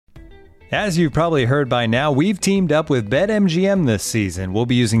As you've probably heard by now, we've teamed up with BetMGM this season. We'll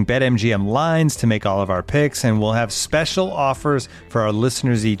be using BetMGM lines to make all of our picks, and we'll have special offers for our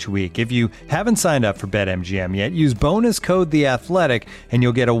listeners each week. If you haven't signed up for BetMGM yet, use bonus code The Athletic, and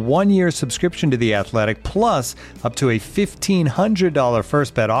you'll get a 1-year subscription to The Athletic, plus up to a $1,500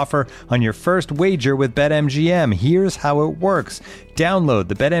 first bet offer on your first wager with BetMGM. Here's how it works. Download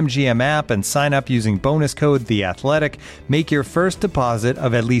the BetMGM app and sign up using bonus code The Athletic. Make your first deposit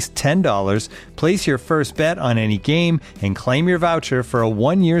of at least $10. Place your first bet on any game and claim your voucher for a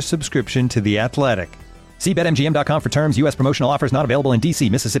 1-year subscription to The Athletic. See BetMGM.com for terms. U.S. promotional offers not available in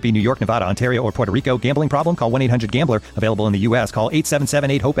D.C., Mississippi, New York, Nevada, Ontario, or Puerto Rico. Gambling problem? Call 1-800-GAMBLER. Available in the U.S. Call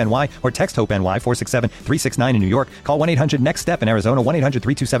 877-8-HOPE-NY or text HOPE-NY 467-369 in New York. Call 1-800-NEXT-STEP in Arizona.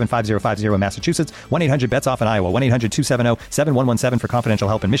 1-800-327-5050 in Massachusetts. 1-800-BETS-OFF in Iowa. 1-800-270-7117 for confidential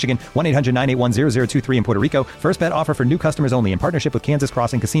help in Michigan. 1-800-981-0023 in Puerto Rico. First bet offer for new customers only in partnership with Kansas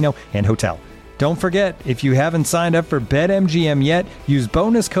Crossing Casino and Hotel. Don't forget, if you haven't signed up for BetMGM yet, use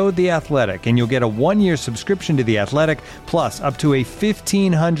bonus code The Athletic, and you'll get a 1-year subscription to The Athletic, plus up to a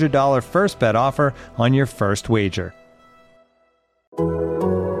 $1,500 first bet offer on your first wager.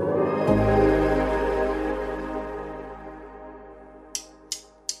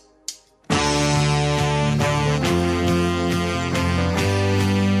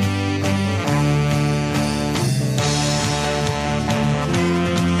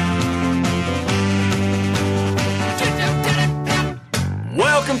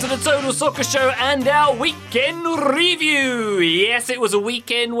 Welcome to the Total Soccer Show and our weekend review. Yes, it was a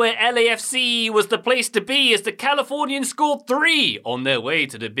weekend where LAFC was the place to be as the Californians scored 3 on their way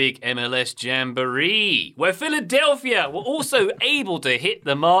to the big MLS Jamboree, where Philadelphia were also able to hit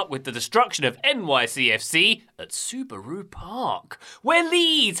the mark with the destruction of NYCFC at Subaru Park, where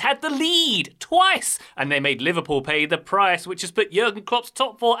Leeds had the lead twice and they made Liverpool pay the price, which has put Jurgen Klopp's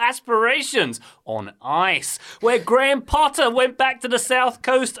top 4 aspirations on ice, where Graham Potter went back to the South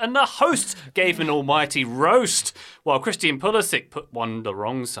Coast and the hosts gave an almighty roast, while Christian Pulisic put one the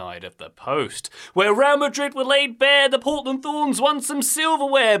wrong side of the post, where Real Madrid were laid bare, the Portland Thorns won some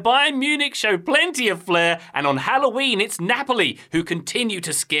silverware, Bayern Munich showed plenty of flair, and on Halloween it's Napoli who continue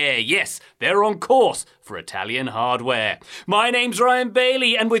to scare. Yes, they're on course for Italian hardware. My name's Ryan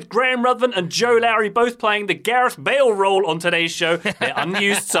Bailey, and with Graham Ruthven and Joe Lowry both playing the Gareth Bale role on today's show, they're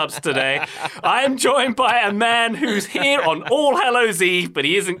unused subs today, I am joined by a man who's here on All Hallows Eve, but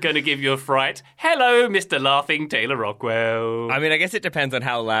he isn't going to give you a fright. Hello, Mr. Laughing Taylor Rockwell. I mean, I guess it depends on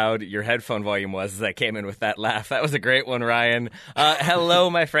how loud your headphone volume was as I came in with that laugh. That was a great one, Ryan. Hello,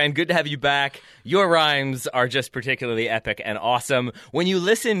 my friend. Good to have you back. Your rhymes are just particularly epic and awesome. When you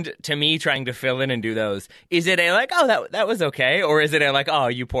listened to me trying to fill in and do those, is it a like, oh, that was okay? Or is it a like, oh,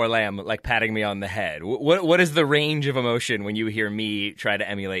 you poor lamb, like patting me on the head? What is the range of emotion when you hear me try to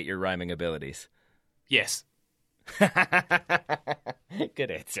emulate your rhyming abilities? Yes.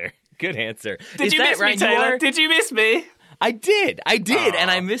 Good answer. Good answer. Did you miss me, Taylor? Did you miss me? I did,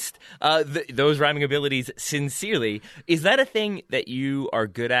 and I missed those rhyming abilities sincerely. Is that a thing that you are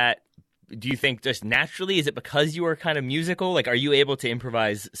good at? Do you think just naturally? Is it because you are kind of musical? Like, are you able to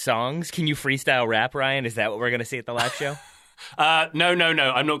improvise songs? Can you freestyle rap, Ryan? Is that what we're going to see at the live show? No.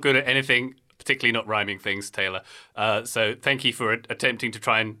 I'm not good at anything, particularly not rhyming things, Taylor. So thank you for attempting to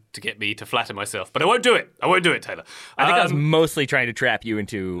try to get me to flatter myself. But I won't do it, Taylor. I think I was mostly trying to trap you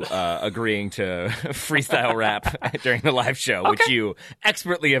into agreeing to freestyle rap during the live show, which you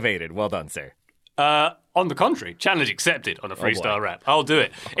expertly evaded. Well done, sir. On the contrary, challenge accepted on a freestyle rap. I'll do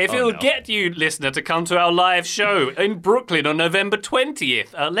it. If it'll get you, listener, to come to our live show in Brooklyn on November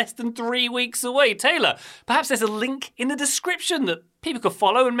 20th, less than 3 weeks away. Taylor, perhaps there's a link in the description that people could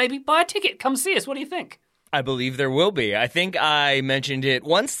follow and maybe buy a ticket. Come see us. What do you think? I believe there will be. I think I mentioned it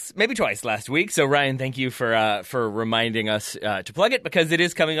once, maybe twice last week. So, Ryan, thank you for reminding us to plug it because it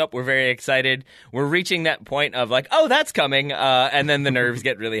is coming up. We're very excited. We're reaching that point of like, oh, that's coming. And then the nerves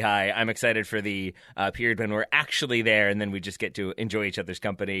get really high. I'm excited for the period when we're actually there and then we just get to enjoy each other's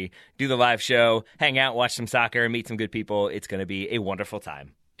company, do the live show, hang out, watch some soccer, meet some good people. It's going to be a wonderful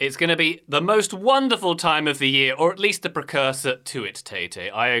time. It's going to be the most wonderful time of the year, or at least the precursor to it,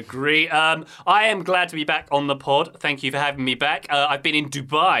 Tay-Tay. I agree. I am glad to be back on the pod. Thank you for having me back. I've been in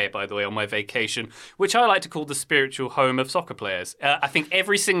Dubai, by the way, on my vacation, which I like to call the spiritual home of soccer players. I think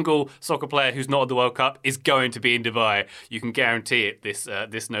every single soccer player who's not at the World Cup is going to be in Dubai. You can guarantee it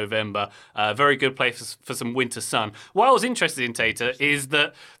this November. Very good place for some winter sun. What I was interested in, Tay-Tay, is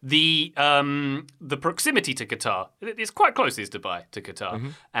that the proximity to Qatar, it's quite close, is Dubai to Qatar. Mm-hmm.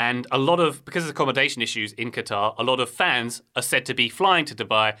 And because of accommodation issues in Qatar, a lot of fans are said to be flying to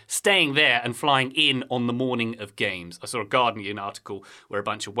Dubai, staying there and flying in on the morning of games. I saw a Guardian article where a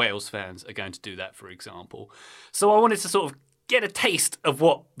bunch of Wales fans are going to do that, for example. So I wanted to sort of get a taste of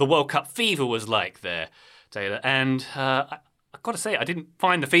what the World Cup fever was like there, Taylor. And I've got to say, I didn't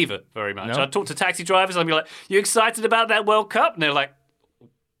find the fever very much. No? I talked to taxi drivers, I'd be like, you excited about that World Cup? And they're like,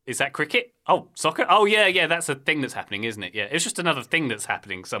 is that cricket? Oh, soccer? Oh, yeah, that's a thing that's happening, isn't it? Yeah, it's just another thing that's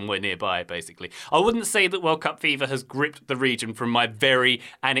happening somewhere nearby, basically. I wouldn't say that World Cup fever has gripped the region from my very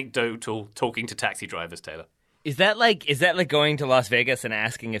anecdotal talking to taxi drivers, Taylor. Is that like going to Las Vegas and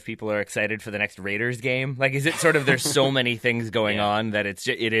asking if people are excited for the next Raiders game? Like, is it sort of there's so many things going on that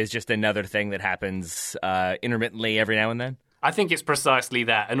it is just another thing that happens intermittently every now and then? I think it's precisely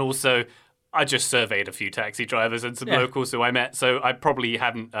that. And also, I just surveyed a few taxi drivers and some locals who I met, so I probably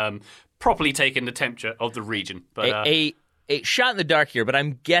haven't properly taken the temperature of the region. But a shot in the dark here, but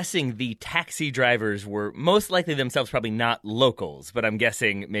I'm guessing the taxi drivers were most likely themselves probably not locals, but I'm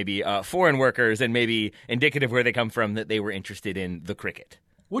guessing maybe foreign workers and maybe indicative where they come from that they were interested in the cricket.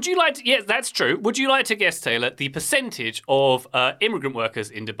 Would you like to, yes, that's true. Would you like to guess, Taylor, the percentage of immigrant workers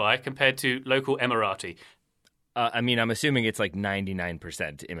in Dubai compared to local Emirati? I mean, I'm assuming it's like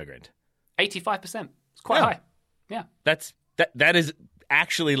 99% immigrant. 85%. It's quite high. Yeah. That is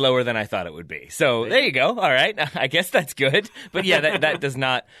actually lower than I thought it would be. So there you go. All right. I guess that's good. But yeah, that does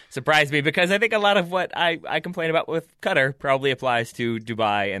not surprise me because I think a lot of what I complain about with Qatar probably applies to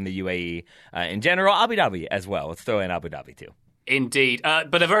Dubai and the UAE in general. Abu Dhabi as well. Let's throw in Abu Dhabi too. Indeed.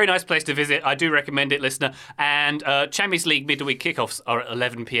 But a very nice place to visit. I do recommend it, listener. And Champions League midweek kickoffs are at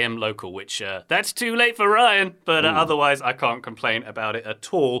 11 p.m. local, which that's too late for Ryan. But otherwise, I can't complain about it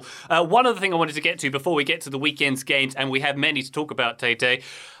at all. One other thing I wanted to get to before we get to the weekend's games, and we have many to talk about, Tay-Tay,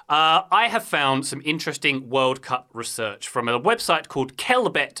 I have found some interesting World Cup research from a website called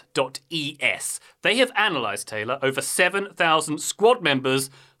kelbet.es. They have analysed, Taylor, over 7,000 squad members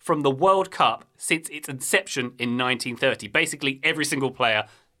from the World Cup since its inception in 1930. Basically, every single player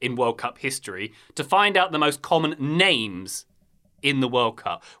in World Cup history to find out the most common names in the World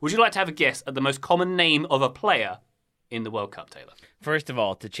Cup. Would you like to have a guess at the most common name of a player in the World Cup, Taylor? First of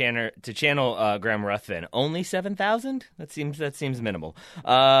all, to channel Graham Ruthven, only 7,000? That seems minimal.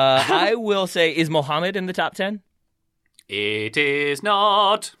 I will say, is Mohammed in the top 10? It is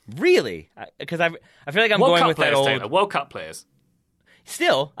not. Really? Because I feel like I'm World going Cup with players, that old Taylor. World Cup players.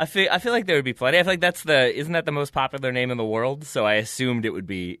 Still, I feel like there would be plenty. I feel like isn't that the most popular name in the world? So I assumed it would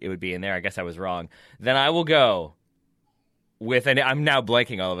be in there. I guess I was wrong. Then I will go with, and I'm now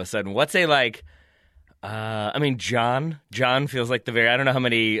blanking all of a sudden. Let's say John. John feels like I don't know how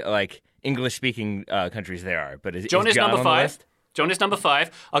many like English speaking countries there are, but John is John number 5. John is number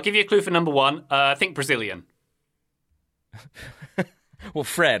 5. I'll give you a clue for number 1. I think Brazilian. Well,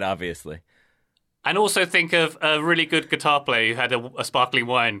 Fred, obviously. And also think of a really good guitar player who had a sparkling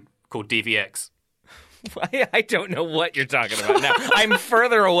wine called DVX. I don't know what you're talking about now. I'm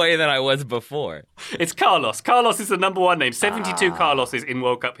further away than I was before. It's Carlos. Carlos is the number 1 name. 72 Carloses in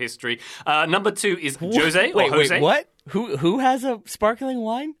World Cup history. Number 2 is Jose. Wait, what? Who has a sparkling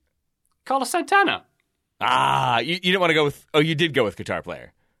wine? Carlos Santana. You didn't want to go with... Oh, you did go with guitar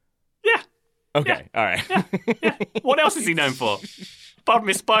player. Yeah. Okay, all right. Yeah. What else is he known for? Apart from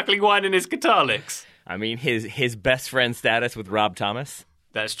his sparkling wine and his guitar licks. I mean, his best friend status with Rob Thomas.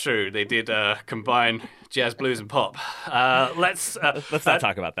 That's true. They did combine jazz, blues, and pop. Let's not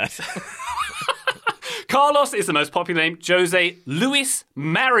talk about that. Carlos is the most popular name. Jose, Luis,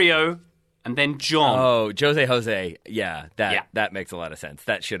 Mario, and then John. Oh, Jose. Yeah, that makes a lot of sense.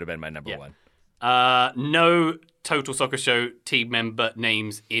 That should have been my number 1. No Total Soccer Show team member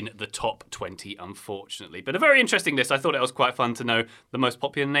names in the top 20, unfortunately. But a very interesting list. I thought it was quite fun to know the most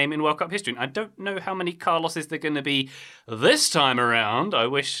popular name in World Cup history. And I don't know how many Carloses there are going to be this time around. I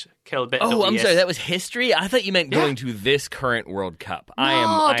wish Kelbet. Oh, I'm sorry. That was history? I thought you meant going to this current World Cup. I am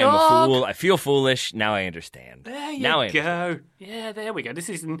a fool. I feel foolish. Now I understand. There you go. Yeah, there we go. This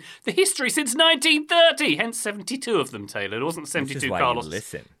is the history since 1930. Hence 72 of them, Taylor. It wasn't 72 Carloses.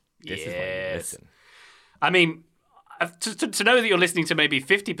 Listen. This is why you listen. I mean, to know that you're listening to maybe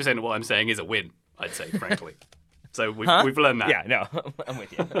 50% of what I'm saying is a win, I'd say, frankly. So we've learned that. Yeah, no, I'm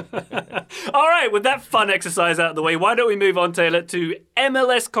with you. All right, with that fun exercise out of the way, why don't we move on, Taylor, to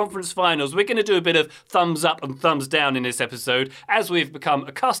MLS Conference Finals. We're going to do a bit of thumbs up and thumbs down in this episode, as we've become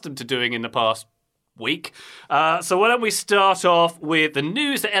accustomed to doing in the past week. So why don't we start off with the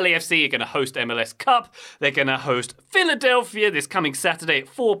news that LAFC are going to host MLS Cup. They're going to host Philadelphia this coming Saturday at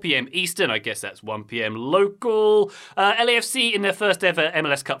 4 p.m. Eastern. I guess that's 1 p.m. local. LAFC in their first ever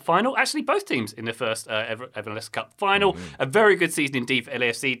MLS Cup final. Actually, both teams in their first ever MLS Cup final. A very good season indeed for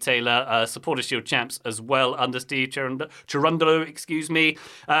LAFC, Taylor. Supporter Shield champs as well under Steve Cherundolo,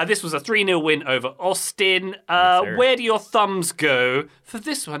 This was a 3-0 win over Austin. Where do your thumbs go for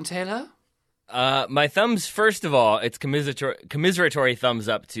this one, Taylor? My thumbs, first of all, it's commiseratory thumbs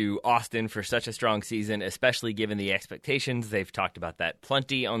up to Austin for such a strong season, especially given the expectations. They've talked about that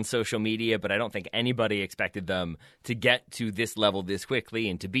plenty on social media, but I don't think anybody expected them to get to this level this quickly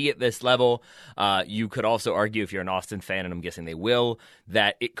and to be at this level. You could also argue, if you're an Austin fan, and I'm guessing they will,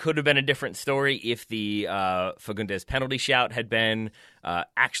 that it could have been a different story if the Fagundes penalty shout had been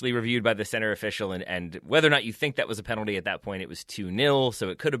actually reviewed by the center official, and whether or not you think that was a penalty at that point, it was 2-0, so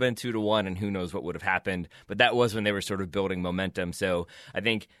it could have been 2-1, and who knows what would have happened. But that was when they were sort of building momentum. So I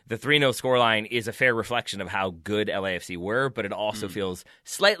think the 3-0 scoreline is a fair reflection of how good LAFC were, but it also feels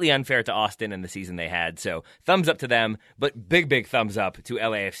slightly unfair to Austin and the season they had. So thumbs up to them, but big thumbs up to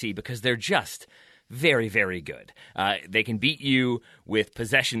LAFC because they're just very, very good. They can beat you with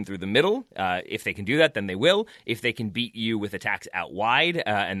possession through the middle. If they can do that, then they will. If they can beat you with attacks out wide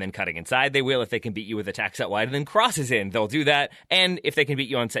and then cutting inside, they will. If they can beat you with attacks out wide and then crosses in, they'll do that. And if they can beat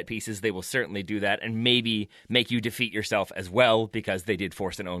you on set pieces, they will certainly do that and maybe make you defeat yourself as well, because they did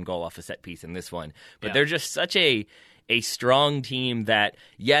force an own goal off a set piece in this one. But they're just such a strong team that,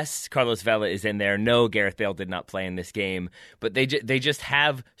 yes, Carlos Vela is in there. No, Gareth Bale did not play in this game. But they just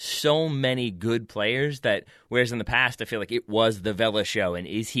have so many good players that, whereas in the past I feel like it was the Vela show, and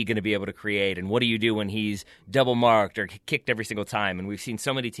is he going to be able to create? And what do you do when he's double marked or kicked every single time? And we've seen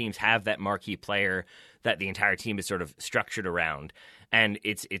so many teams have that marquee player that the entire team is sort of structured around. And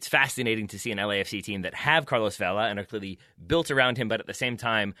it's fascinating to see an LAFC team that have Carlos Vela and are clearly built around him, but at the same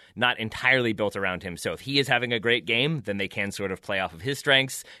time, not entirely built around him. So if he is having a great game, then they can sort of play off of his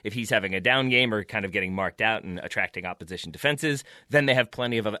strengths. If he's having a down game or kind of getting marked out and attracting opposition defenses, then they have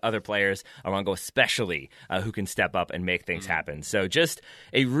plenty of other players, Arango especially, who can step up and make things happen. So just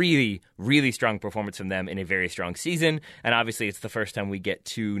a really, really strong performance from them in a very strong season. And obviously, it's the first time we get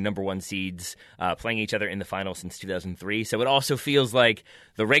two number one seeds playing each other in the final since 2003. So it also feels like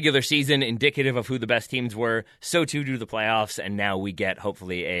the regular season indicative of who the best teams were, so too do the playoffs, and now we get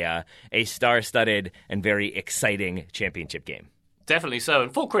hopefully a star-studded and very exciting championship game. Definitely so,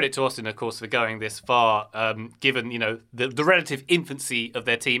 and full credit to Austin, of course, for going this far, given the relative infancy of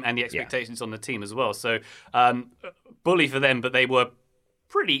their team and the expectations on the team as well. So, bully for them, but they were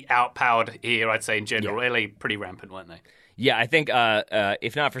pretty outpowered here, I'd say, in general. LA pretty rampant, weren't they? Yeah, I think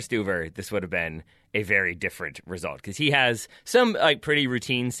if not for Stuver, this would have been a very different result, because he has some pretty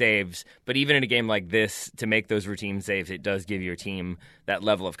routine saves, but even in a game like this, to make those routine saves, it does give your team that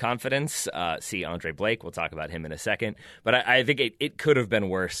level of confidence. See Andre Blake, we'll talk about him in a second, but I think it could have been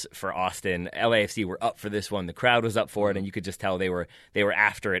worse for Austin. LAFC were up for this one, the crowd was up for it, and you could just tell they were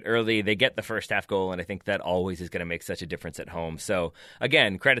after it early. They get the first half goal, and I think that always is going to make such a difference at home. So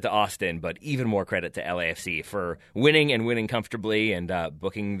again, credit to Austin, but even more credit to LAFC for winning and winning comfortably and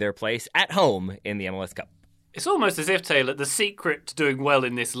booking their place at home in the MLS Cup. It's almost as if, Taylor, the secret to doing well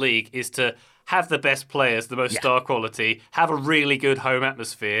in this league is to have the best players, the most star quality, have a really good home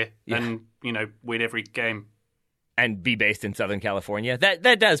atmosphere, and win every game. And be based in Southern California.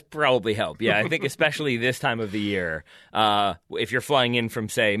 That does probably help. Yeah, I think especially this time of the year, if you're flying in from,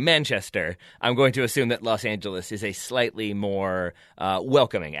 say, Manchester, I'm going to assume that Los Angeles is a slightly more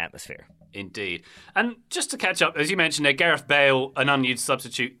welcoming atmosphere. Indeed. And just to catch up, as you mentioned there, Gareth Bale, an unused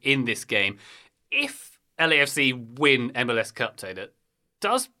substitute in this game. If LAFC win MLS Cup, Taylor,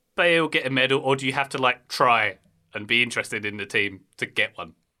 does Bale get a medal, or do you have to try and be interested in the team to get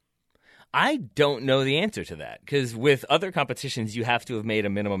one? I don't know the answer to that, because with other competitions, you have to have made a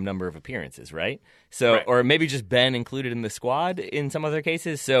minimum number of appearances, right? So, right. Or maybe just been included in the squad in some other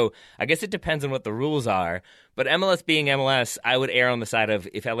cases. So I guess it depends on what the rules are. But MLS being MLS, I would err on the side of,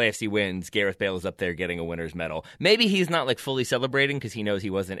 if LAFC wins, Gareth Bale is up there getting a winner's medal. Maybe he's not fully celebrating because he knows he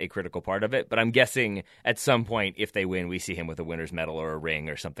wasn't a critical part of it. But I'm guessing at some point, if they win, we see him with a winner's medal or a ring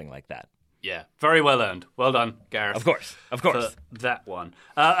or something like that. Yeah, very well earned. Well done, Gareth. Of course. For that one.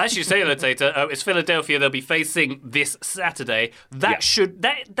 As you say, Tater, it's Philadelphia they'll be facing this Saturday.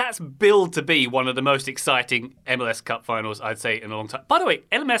 That's billed to be one of the most exciting MLS Cup finals, I'd say, in a long time. By the way,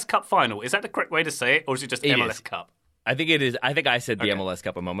 MLS Cup final, is that the correct way to say it, or is it just MLS Cup? I think it is. I think I said the MLS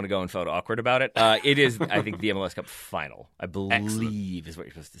Cup a moment ago and felt awkward about it. It is, I think, the MLS Cup final, I believe, is what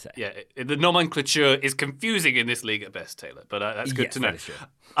you're supposed to say. Yeah, the nomenclature is confusing in this league at best, Taylor, but that's good to know. That is true.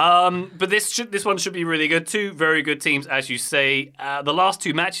 But this one should be really good. Two very good teams, as you say. The last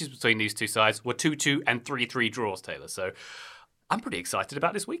two matches between these two sides were 2-2 and 3-3 draws, Taylor. So I'm pretty excited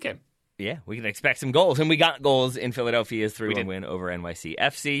about this weekend. Yeah, we can expect some goals. And we got goals in Philadelphia's 3-1 win over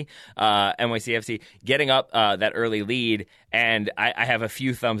NYCFC. NYCFC getting up that early lead. And I have a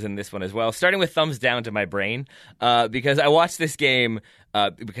few thumbs in this one as well, starting with thumbs down to my brain because I watched this game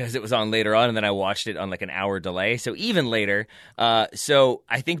because it was on later on, and then I watched it on like an hour delay, so even later. So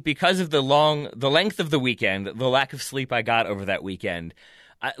I think because of the length of the weekend, the lack of sleep I got over that weekend,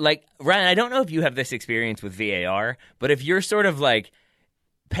 Ryan, I don't know if you have this experience with VAR, but if you're sort of like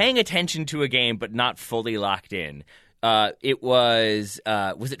paying attention to a game but not fully locked in. It was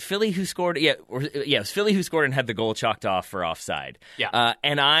it Philly who scored? Yeah, it was Philly who scored and had the goal chalked off for offside. Yeah.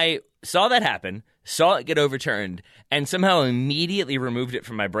 And I saw that happen, saw it get overturned, and somehow immediately removed it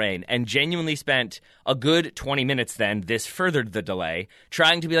from my brain and genuinely spent a good 20 minutes then, this furthered the delay,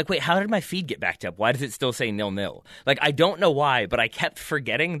 trying to be like, wait, how did my feed get backed up? Why does it still say 0-0? Like, I don't know why, but I kept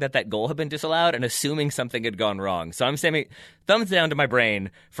forgetting that goal had been disallowed and assuming something had gone wrong. So I'm saying thumbs down to my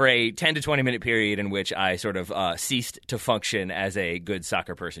brain for a 10 to 20 minute period in which I sort of ceased to function as a good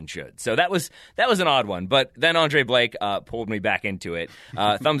soccer person should. So that was an odd one, but then Andre Blake pulled me back into it.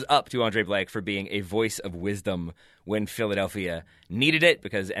 Thumbs up to Andre Blake for being a voice of wisdom when Philadelphia needed it,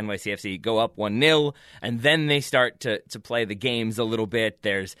 because NYCFC go up 1-0, and then they start to play the games a little bit.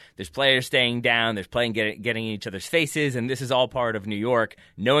 There's players staying down, there's playing getting in each other's faces, and this is all part of New York,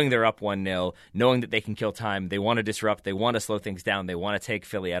 knowing they're up 1-0, knowing that they can kill time. They want to disrupt, they want to slow things down, they want to take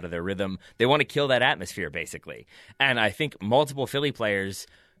Philly out of their rhythm. They want to kill that atmosphere, basically. And I think multiple Philly players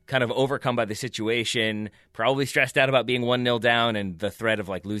kind of overcome by the situation, probably stressed out about being 1-0 down and the threat of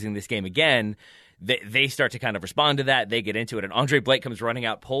like losing this game again, they start to kind of respond to that. They get into it, and Andre Blake comes running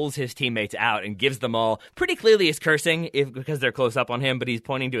out, pulls his teammates out, and gives them all pretty clearly is cursing because they're close up on him, but he's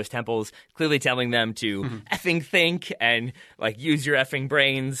pointing to his temples, clearly telling them to effing think and like use your effing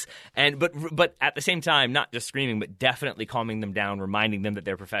brains. And but at the same time, not just screaming, but definitely calming them down, reminding them that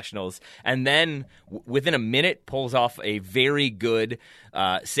they're professionals. And then within a minute, pulls off a very good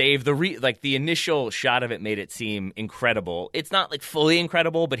save. The initial shot of it made it seem incredible. It's not like fully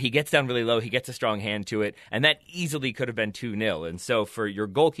incredible, but he gets down really low. He gets a strong hand to it, and that easily could have been 2-0. And so for your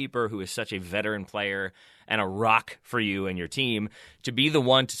goalkeeper, who is such a veteran player and a rock for you and your team, to be the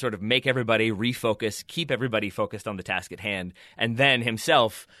one to sort of make everybody refocus, keep everybody focused on the task at hand, and then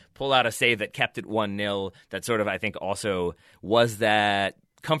himself pull out a save that kept it 1-0, that sort of, I think, also was that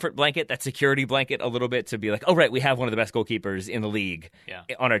comfort blanket, that security blanket a little bit, to be like, oh, right, we have one of the best goalkeepers in the league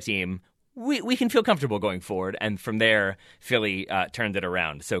on our team. We can feel comfortable going forward. And from there, Philly turned it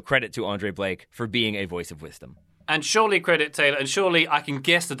around. So credit to Andre Blake for being a voice of wisdom. And surely credit, Taylor, and surely I can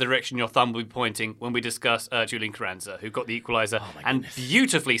guess the direction your thumb will be pointing when we discuss Julian Carranza, who got the equaliser and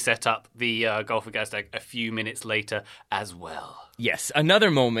beautifully set up the goal for Gazdag a few minutes later as well. Yes,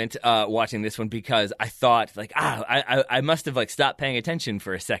 another moment watching this one, because I thought, like, I must have, like, stopped paying attention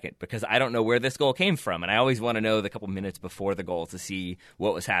for a second because I don't know where this goal came from. And I always want to know the couple minutes before the goal to see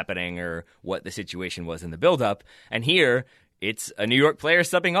what was happening or what the situation was in the build-up. And here, it's a New York player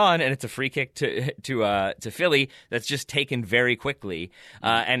subbing on, and it's a free kick to Philly that's just taken very quickly.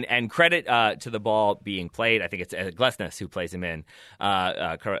 And credit to the ball being played. I think it's Glesnes who plays him in,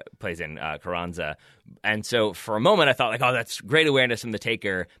 Carranza. And so for a moment, I thought, like, oh, that's great awareness from the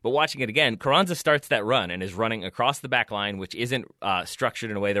taker. But watching it again, Carranza starts that run and is running across the back line, which isn't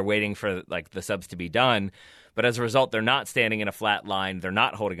structured in a way they're waiting for like the subs to be done. But as a result, they're not standing in a flat line. They're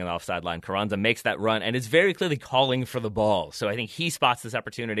not holding an offside line. Carranza makes that run and is very clearly calling for the ball. So I think he spots this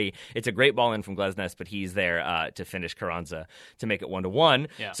opportunity. It's a great ball in from Glesnes, but he's there to finish Carranza to make it 1-1.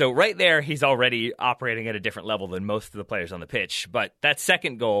 Yeah. So right there, he's already operating at a different level than most of the players on the pitch. But that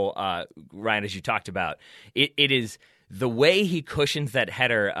second goal, Ryan, as you talked about, it is the way he cushions that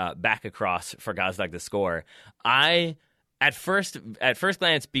header back across for Gazdag to score. At first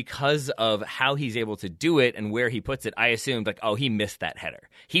glance, because of how he's able to do it and where he puts it, I assumed, like, oh, he missed that header.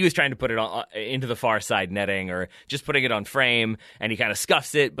 He was trying to put it into the far side netting or just putting it on frame, and he kind of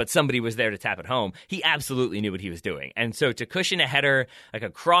scuffs it, but somebody was there to tap it home. He absolutely knew what he was doing. And so to cushion a header, like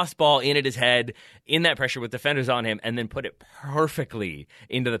a cross ball in at his head, in that pressure with defenders on him, and then put it perfectly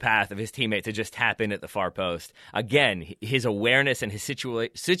into the path of his teammate to just tap in at the far post. Again, his awareness and his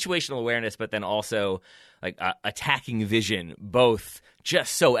situational awareness, but then also attacking vision, both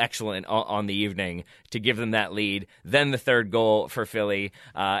just so excellent on the evening to give them that lead. Then the third goal for Philly,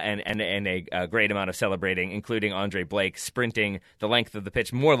 and a great amount of celebrating, including Andre Blake sprinting the length of the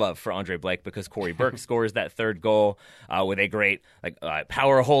pitch. More love for Andre Blake because Corey Burke scores that third goal with a great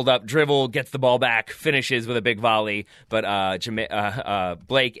power hold up dribble, gets the ball back, finishes with a big volley. But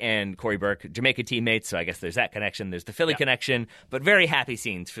Blake and Corey Burke, Jamaica teammates, so I guess there's that connection. There's the Philly connection, but very happy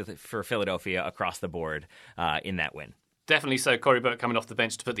scenes for Philadelphia across the board in that win. Definitely so. Corey Burke coming off the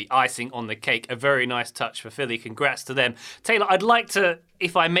bench to put the icing on the cake. A very nice touch for Philly. Congrats to them. Taylor, I'd like to,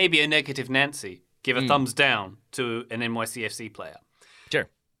 if I may be a negative Nancy, give a thumbs down to an NYCFC player. Sure.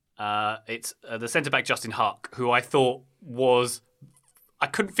 It's the centre-back Justin Huck, who I thought was... I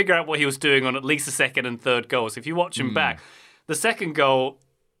couldn't figure out what he was doing on at least the second and third goals. If you watch him back, the second goal,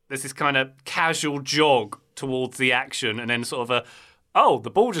 there's this kind of casual jog towards the action and then sort of the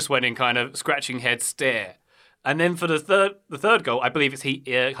ball just went in kind of scratching head stare. And then for the third goal, I believe it's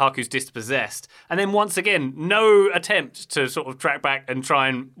Huck who's dispossessed. And then once again, no attempt to sort of track back and try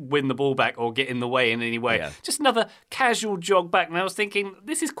and win the ball back or get in the way in any way. Yeah. Just another casual jog back. And I was thinking,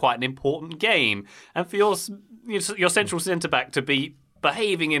 this is quite an important game. And for your central centre-back to be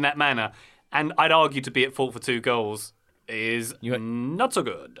behaving in that manner, and I'd argue to be at fault for 2 goals, is not so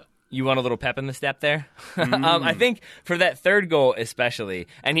good. You want a little pep in the step there? I think for that third goal especially,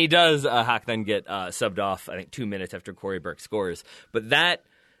 and he does, Huck then get subbed off, I think 2 minutes after Corey Burke scores. But that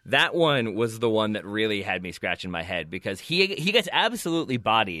one was the one that really had me scratching my head because he gets absolutely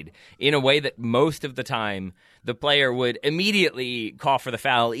bodied in a way that most of the time the player would immediately call for the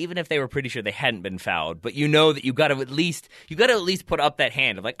foul, even if they were pretty sure they hadn't been fouled. But you know that you got to at least put up that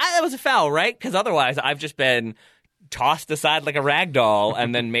hand of like, that was a foul, right? Because otherwise I've just been tossed aside like a rag doll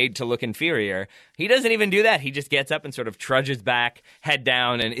and then made to look inferior. He doesn't even do that. He just gets up and sort of trudges back, head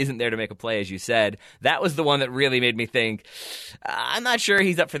down, and isn't there to make a play, as you said. That was the one that really made me think, I'm not sure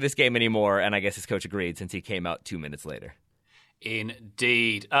he's up for this game anymore, and I guess his coach agreed since he came out 2 minutes later.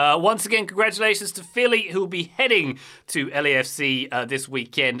 Indeed. Once again, congratulations to Philly, who will be heading to LAFC this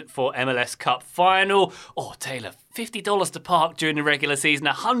weekend for MLS Cup Final. Oh, Taylor, $50 to park during the regular season,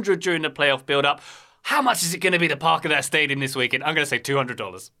 $100 during the playoff build-up. How much is it going to be to park at that stadium this weekend? I'm going to say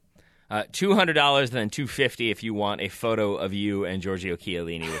 $200. $200 and then $250 if you want a photo of you and Giorgio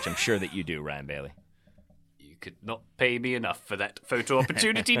Chiellini, which I'm sure that you do, Ryan Bailey. You could not pay me enough for that photo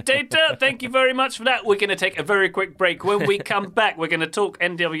opportunity, Tater. Thank you very much for that. We're going to take a very quick break. When we come back, we're going to talk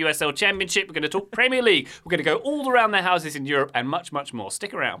NWSL Championship. We're going to talk Premier League. We're going to go all around their houses in Europe and much, much more.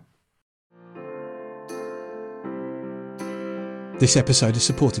 Stick around. This episode is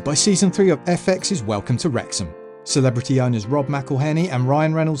supported by Season 3 of FX's Welcome to Wrexham. Celebrity owners Rob McElhenney and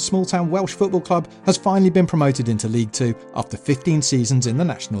Ryan Reynolds' small-town Welsh football club has finally been promoted into League 2 after 15 seasons in the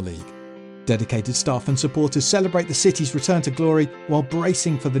National League. Dedicated staff and supporters celebrate the city's return to glory while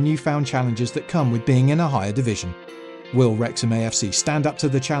bracing for the newfound challenges that come with being in a higher division. Will Wrexham AFC stand up to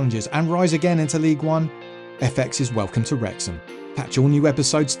the challenges and rise again into League 1? FX's Welcome to Wrexham. Catch all new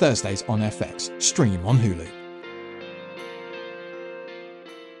episodes Thursdays on FX. Stream on Hulu.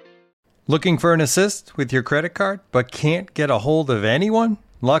 Looking for an assist with your credit card, but can't get a hold of anyone?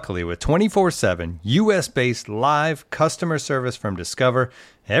 Luckily, with 24/7 US-based live customer service from Discover,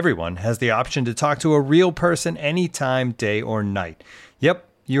 everyone has the option to talk to a real person anytime, day or night. Yep,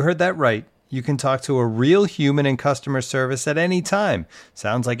 you heard that right. You can talk to a real human in customer service at any time.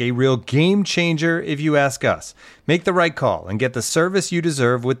 Sounds like a real game changer if you ask us. Make the right call and get the service you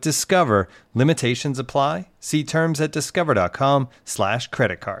deserve with Discover. Limitations apply. See terms at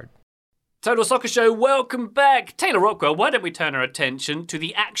discover.com/creditcard. Total Soccer Show, welcome back. Taylor Rockwell, why don't we turn our attention to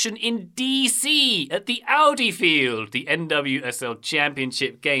the action in DC at the Audi Field, the NWSL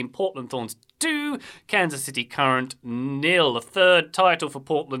Championship game. Portland Thorns 2, Kansas City Current 0. A third title for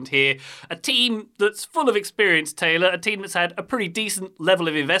Portland here. A team that's full of experience, Taylor. A team that's had a pretty decent level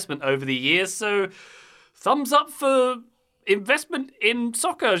of investment over the years. So, thumbs up for investment in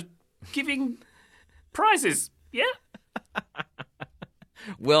soccer, giving prizes. Yeah?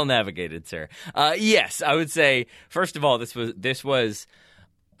 Well navigated, sir. Yes, I would say, first of all, this was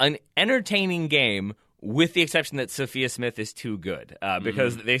an entertaining game, with the exception that Sophia Smith is too good,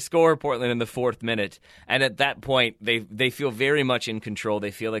 because they score Portland in the 4th minute, and at that point, they feel very much in control.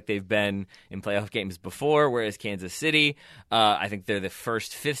 They feel like they've been in playoff games before, whereas Kansas City, I think they're the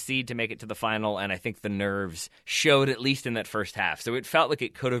first 5th seed to make it to the final, and I think the nerves showed at least in that first half. So it felt like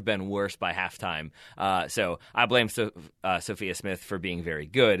it could have been worse by halftime. So I blame Sophia Smith for being very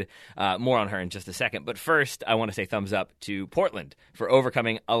good. More on her in just a second. But first, I want to say thumbs up to Portland for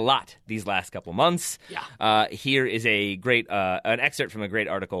overcoming a lot these last couple months. Here is a great an excerpt from a great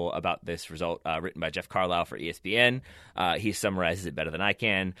article about this result written by Jeff Carlisle for ESPN. He summarizes it better than I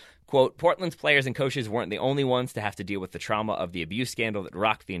can. Quote, Portland's players and coaches weren't the only ones to have to deal with the trauma of the abuse scandal that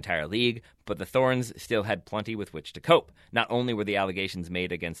rocked the entire league, but the Thorns still had plenty with which to cope. Not only were the allegations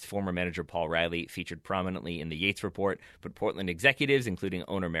made against former manager Paul Riley featured prominently in the Yates report, but Portland executives, including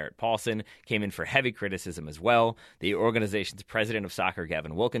owner Merritt Paulson, came in for heavy criticism as well. The organization's president of soccer,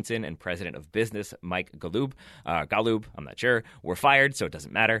 Gavin Wilkinson, and president of business, Mike Galoob, I'm not sure, were fired, so it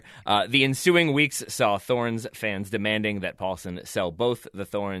doesn't matter. The ensuing weeks saw Thorns fans demanding that Paulson sell both the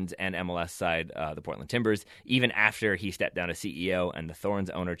Thorns and MLS side, the Portland Timbers, even after he stepped down as CEO, and the Thorns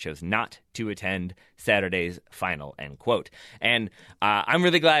owner chose not to attend Saturday's final, end quote. And I'm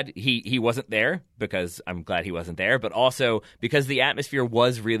really glad he wasn't there, because I'm glad he wasn't there, but also because the atmosphere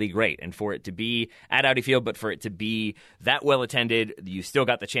was really great. And for it to be at Audi Field, but for it to be that well attended, you still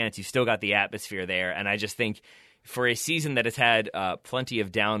got the chance, you still got the atmosphere there. And I just think for a season that has had plenty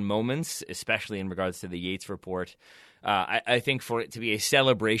of down moments, especially in regards to the Yates report, I think for it to be a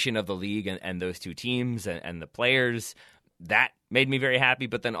celebration of the league and those two teams and the players, that made me very happy.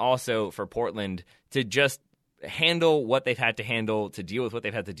 But then also for Portland to just handle what they've had to handle, to deal with what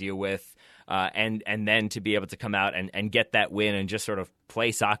they've had to deal with, and then to be able to come out and get that win and just sort of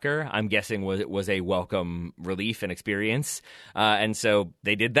play soccer, I'm guessing was a welcome relief and experience. And so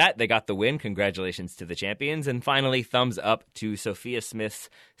they did that. They got the win. Congratulations to the champions. And finally, thumbs up to Sophia Smith's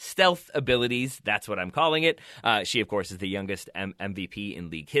stealth abilities. That's what I'm calling it. She, of course, is the youngest MVP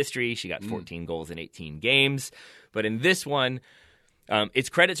in league history. She got 14 goals in 18 games. But in this one, it's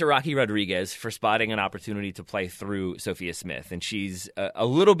credit to Rocky Rodriguez for spotting an opportunity to play through Sophia Smith. And she's a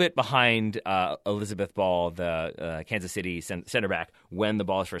little bit behind Elizabeth Ball, the Kansas City center back, when the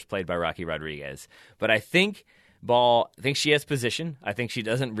ball is first played by Rocky Rodriguez. But I think Ball thinks she has position. I think she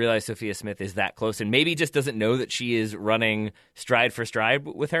doesn't realize Sophia Smith is that close and maybe just doesn't know that she is running stride for stride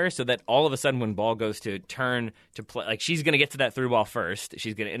with her, so that all of a sudden when Ball goes to turn to play, like she's going to get to that through ball first.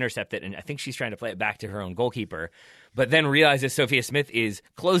 She's going to intercept it, and I think she's trying to play it back to her own goalkeeper. But then realizes Sophia Smith is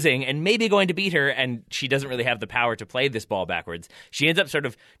closing and maybe going to beat her, and she doesn't really have the power to play this ball backwards. She ends up sort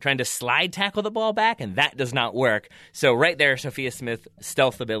of trying to slide tackle the ball back, and that does not work. So right there, Sophia Smith's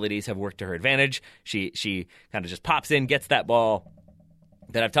stealth abilities have worked to her advantage. She kind of just pops in, gets that ball.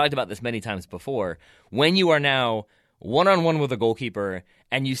 That I've talked about this many times before. When you are now one-on-one with a goalkeeper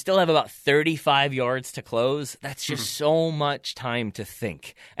and you still have about 35 yards to close, that's just so much time to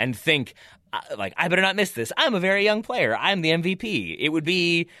think. And think, like, I better not miss this. I'm a very young player. I'm the MVP. It would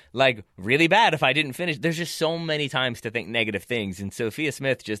be, like, really bad if I didn't finish. There's just so many times to think negative things. And Sophia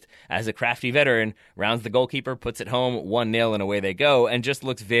Smith, just as a crafty veteran, rounds the goalkeeper, puts it home, 1-0, and away they go, and just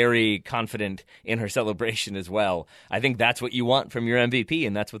looks very confident in her celebration as well. I think that's what you want from your MVP,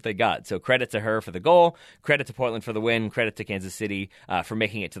 and that's what they got. So credit to her for the goal, credit to Portland for the win, credit to Kansas City for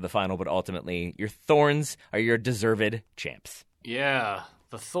making it to the final, but ultimately, your Thorns are your deserved champs. Yeah.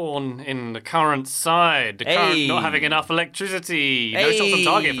 The thorn in the current side. The current not having enough electricity. No shots on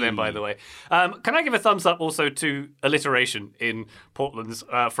target for them, by the way. Can I give a thumbs up also to alliteration in Portland's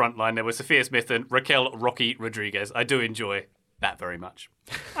front line? There were Sophia Smith and Raquel Rocky Rodriguez. I do enjoy that very much.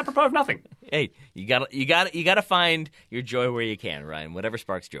 Apropos of nothing. Hey, you gotta find your joy where you can, Ryan. Whatever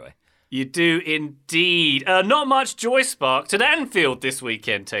sparks joy. You do indeed. Not much joy sparked at Anfield this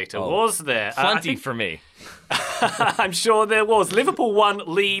weekend, Tater, was there? Plenty for me. I'm sure there was. Liverpool won,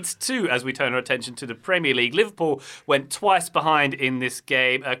 Leeds 2 as we turn our attention to the Premier League. Liverpool went twice behind in this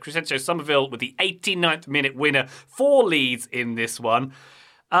game. Crescencio Somerville with the 89th minute winner for Leeds in this one.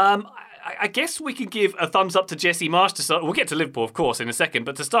 I guess we can give a thumbs up to Jesse Marsch to start. We'll get to Liverpool, of course, in a second.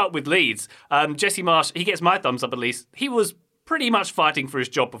 But to start with Leeds, Jesse Marsch, he gets my thumbs up at least. He was pretty much fighting for his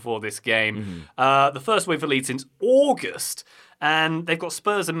job before this game. The first win for Leeds since August. And they've got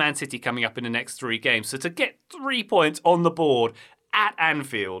Spurs and Man City coming up in the next 3 games. So to get 3 points on the board at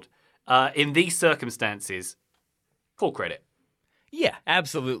Anfield in these circumstances, full credit. Yeah,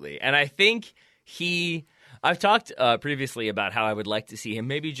 absolutely. And I think I've talked previously about how I would like to see him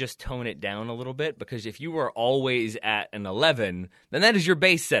maybe just tone it down a little bit, because if you are always at an 11, then that is your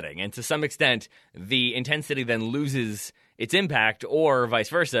base setting. And to some extent, the intensity then loses its impact, or vice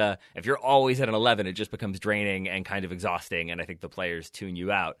versa. If you're always at an 11, it just becomes draining and kind of exhausting, and I think the players tune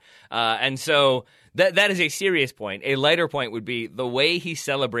you out. And so that is a serious point. A lighter point would be the way he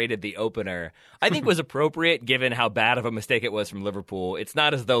celebrated the opener, I think was appropriate given how bad of a mistake it was from Liverpool. It's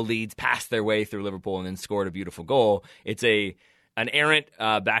not as though Leeds passed their way through Liverpool and then scored a beautiful goal. It's a An errant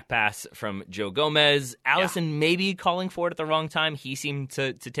back pass from Joe Gomez. Allison maybe calling for it at the wrong time. He seemed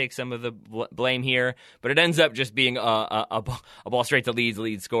to take some of the blame here, but it ends up just being a ball straight to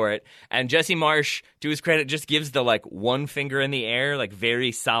Leeds score it. And Jesse Marsch, to his credit, just gives the one finger in the air,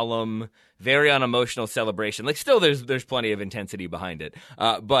 very solemn, very unemotional celebration. Still, there's plenty of intensity behind it,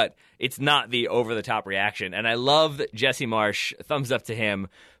 but it's not the over-the-top reaction. And I love that Jesse Marsch, thumbs up to him,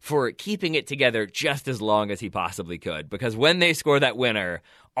 for keeping it together just as long as he possibly could. Because when they score that winner,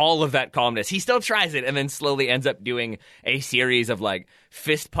 all of that calmness, he still tries it and then slowly ends up doing a series of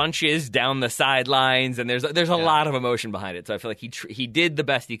fist punches down the sidelines, and there's a lot of emotion behind it. So I feel like he did the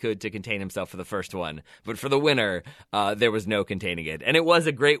best he could to contain himself for the first one, but for the winner, there was no containing it. And it was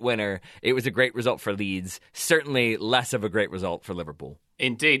a great winner. It was a great result for Leeds. Certainly less of a great result for Liverpool.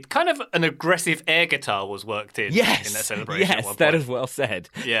 Indeed. Kind of an aggressive air guitar was worked in that celebration. Yes, that is well said.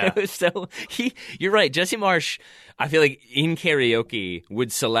 Yeah. You're right. Jesse Marsch, I feel like in karaoke,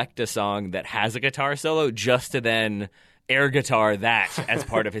 would select a song that has a guitar solo just to then air guitar that as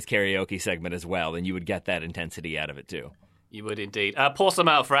part of his karaoke segment as well, and you would get that intensity out of it too. You would indeed. Pour some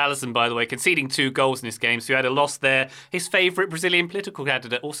out for Alisson, by the way, conceding 2 goals in this game, so he had a loss there. His favourite Brazilian political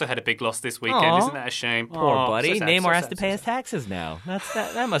candidate also had a big loss this weekend. Aww. Isn't that a shame? Poor buddy. So sad, Neymar has sad, to pay his taxes now.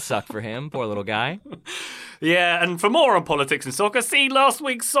 That must suck for him. Poor little guy. Yeah, and for more on politics and soccer, see last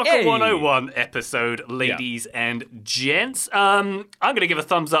week's Soccer 101 episode, ladies and gents. I'm going to give a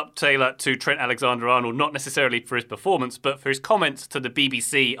thumbs up, Taylor, to Trent Alexander-Arnold, not necessarily for his performance, but for his comments to the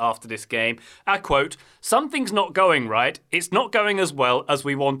BBC after this game. I quote, "Something's not going right. It's not going as well as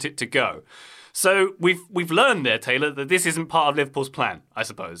we want it to go." So we've learned there, Taylor, that this isn't part of Liverpool's plan, I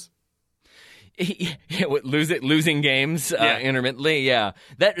suppose. Losing games intermittently, yeah.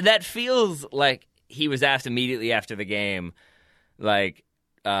 That feels like he was asked immediately after the game, Trent,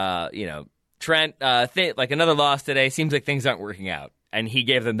 another loss today, seems like things aren't working out. And he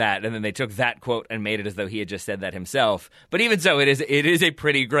gave them that, and then they took that quote and made it as though he had just said that himself. But even so, it is a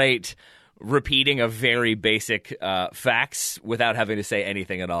pretty great repeating of very basic facts without having to say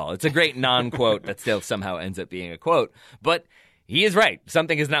anything at all. It's a great non-quote that still somehow ends up being a quote. But he is right.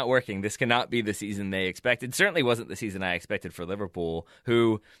 Something is not working. This cannot be the season they expected. Certainly wasn't the season I expected for Liverpool,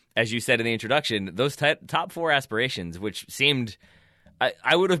 who, as you said in the introduction, those top 4 aspirations, which seemed...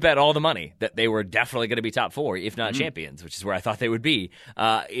 I would have bet all the money that they were definitely going to be top 4, if not champions, which is where I thought they would be.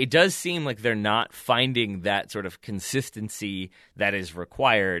 It does seem like they're not finding that sort of consistency that is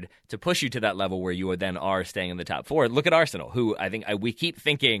required to push you to that level where you then are staying in the top 4. Look at Arsenal, who I think we keep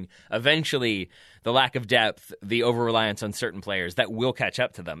thinking eventually the lack of depth, the over-reliance on certain players, that will catch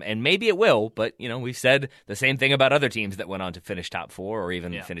up to them. And maybe it will, but we've said the same thing about other teams that went on to finish top 4 or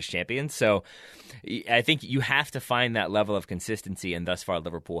even finish champions. So I think you have to find that level of consistency, and thus far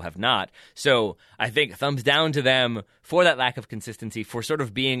Liverpool have not. So I think thumbs down to them for that lack of consistency, for sort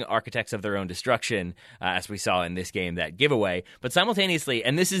of being architects of their own destruction, as we saw in this game, that giveaway. But simultaneously,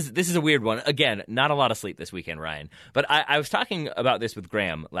 and this is a weird one, again, not a lot of sleep this weekend, Ryan, but I was talking about this with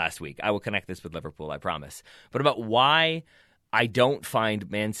Graham last week. I will connect this with Liverpool, I promise. But about why I don't find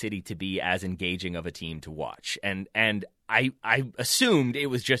Man City to be as engaging of a team to watch. And I assumed it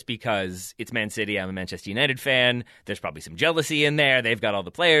was just because it's Man City. I'm a Manchester United fan. There's probably some jealousy in there. They've got all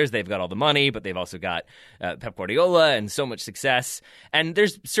the players. They've got all the money, but they've also got Pep Guardiola and so much success. And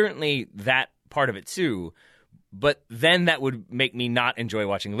there's certainly that part of it too. But then that would make me not enjoy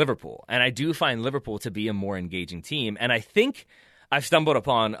watching Liverpool. And I do find Liverpool to be a more engaging team. And I think I've stumbled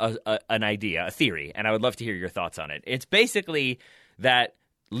upon an idea, a theory, and I would love to hear your thoughts on it. It's basically that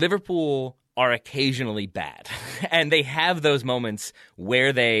Liverpool are occasionally bad, and they have those moments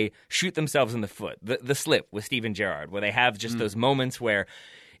where they shoot themselves in the foot. The slip with Steven Gerrard, where they have just those moments where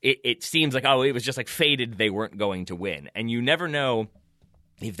it seems like, it was just fated they weren't going to win. And you never know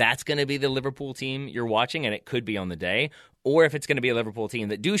if that's going to be the Liverpool team you're watching, and it could be on the day, or if it's going to be a Liverpool team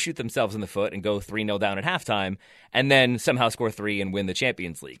that do shoot themselves in the foot and go 3-0 down at halftime and then somehow score 3 and win the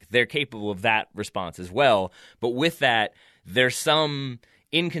Champions League. They're capable of that response as well. But with that, there's some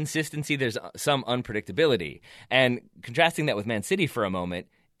inconsistency, there's some unpredictability. And contrasting that with Man City for a moment,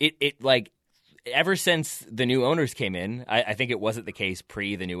 ever since the new owners came in, I think it wasn't the case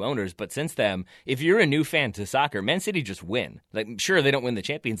pre the new owners, but since then, if you're a new fan to soccer, Man City just win. Sure, they don't win the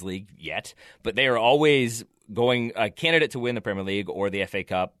Champions League yet, but they are always going a candidate to win the Premier League or the FA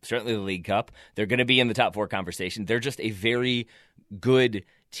Cup, certainly the League Cup. They're going to be in the top 4 conversation. They're just a very good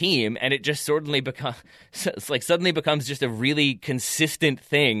team, and it just suddenly becomes just a really consistent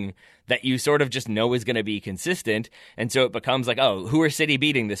thing that you sort of just know is going to be consistent. And so it becomes like, oh, who are City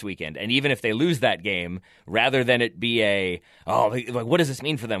beating this weekend? And even if they lose that game, rather than it be like, what does this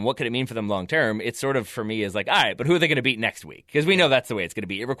mean for them? What could it mean for them long term? It's sort of, for me, is like, all right, but who are they going to beat next week? Because we know that's the way it's going to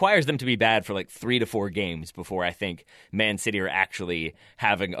be. It requires them to be bad for like 3 to 4 games before I think Man City are actually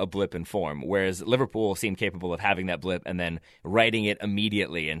having a blip in form, whereas Liverpool seem capable of having that blip and then righting it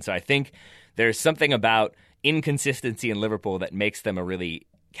immediately. And so I think there's something about inconsistency in Liverpool that makes them a really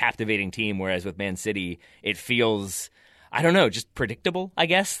captivating team, whereas with Man City, it feels, I don't know, just predictable, I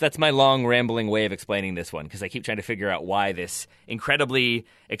guess. That's my long, rambling way of explaining this one, because I keep trying to figure out why this incredibly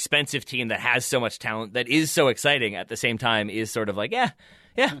expensive team that has so much talent, that is so exciting, at the same time is sort of like,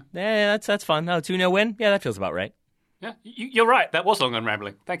 that's fun. Oh, 2-0 win? Yeah, that feels about right. Yeah, you're right. That was long and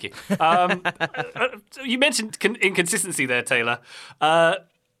rambling. Thank you. You mentioned inconsistency there, Taylor.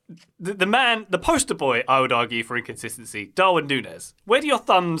 The poster boy, I would argue, for inconsistency, Darwin Núñez. Where do your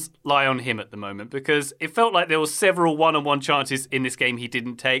thumbs lie on him at the moment? Because it felt like there were several one-on-one chances in this game he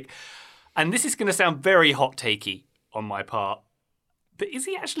didn't take. And this is going to sound very hot-takey on my part, but is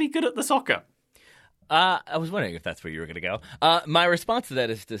he actually good at the soccer? I was wondering if that's where you were going to go. My response to that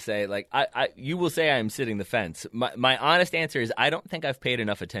is to say, like, you will say I'm sitting the fence. My honest answer is I don't think I've paid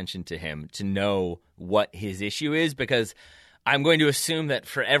enough attention to him to know what his issue is, because I'm going to assume that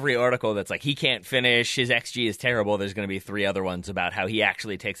for every article that's like he can't finish, his XG is terrible, there's going to be 3 other ones about how he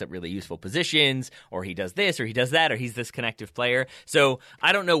actually takes up really useful positions, or he does this, or he does that, or he's this connective player. So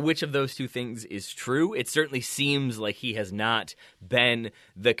I don't know which of those 2 things is true. It certainly seems like he has not been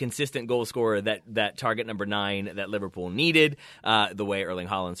the consistent goal scorer that target number 9 that Liverpool needed, the way Erling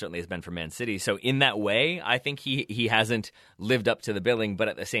Haaland certainly has been for Man City. So in that way, I think he hasn't lived up to the billing. But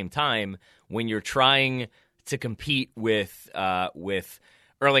at the same time, when you're trying to compete with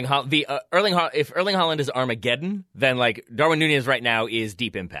Erling Haaland, if Erling Haaland is Armageddon, then like Darwin Núñez right now is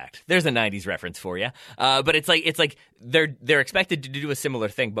Deep Impact. There's a 90s reference for you. But it's like they're expected to do a similar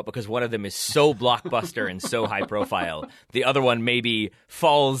thing, but because one of them is so blockbuster and so high profile, the other one maybe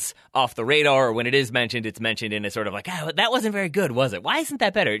falls off the radar, or when it is mentioned, it's mentioned in a sort of like, that wasn't very good, was it? Why isn't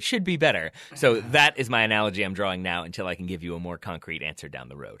that better? It should be better. So that is my analogy I'm drawing now until I can give you a more concrete answer down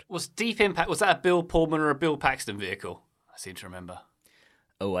the road. Was Deep Impact, was that a Bill Pullman or a Bill Paxton vehicle? I seem to remember.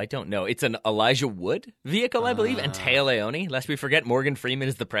 Oh, I don't know. It's an Elijah Wood vehicle, I believe, and Taya Leone. Lest we forget, Morgan Freeman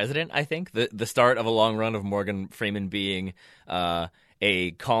is the president, I think. The start of a long run of Morgan Freeman being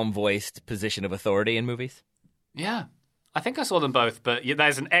a calm-voiced position of authority in movies. Yeah. I think I saw them both, but that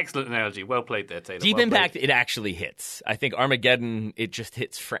is an excellent analogy. Well played there, Taylor. Deep Impact, it actually hits. I think Armageddon, it just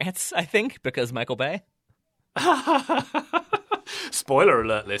hits France, I think, because Michael Bay. Spoiler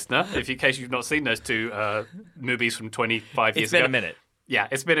alert, listener, in case you've not seen those 2 movies from 25 years ago. It's been a minute. Yeah,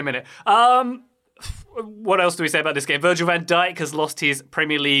 it's been a minute. What else do we say about this game? Virgil van Dijk has lost his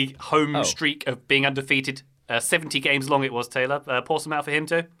Premier League home streak of being undefeated. 70 games long it was, Taylor. Pour some out for him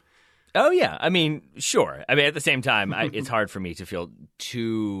too? Oh, yeah. I mean, sure. I mean, at the same time, it's hard for me to feel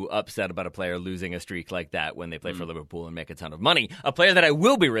too upset about a player losing a streak like that when they play for Liverpool and make a ton of money. A player that I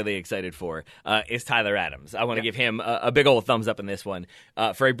will be really excited for is Tyler Adams. I want to give him a big old thumbs up in this one.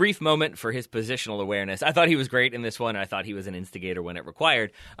 For a brief moment, for his positional awareness, I thought he was great in this one. I thought he was an instigator when it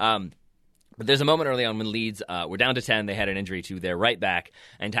required. But there's a moment early on when Leeds were down to 10. They had an injury to their right back,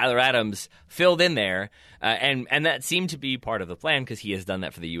 and Tyler Adams filled in there. And that seemed to be part of the plan because he has done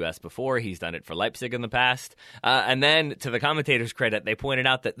that for the U.S. before. He's done it for Leipzig in the past. And then, to the commentators' credit, they pointed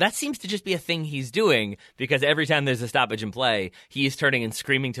out that seems to just be a thing he's doing because every time there's a stoppage in play, he is turning and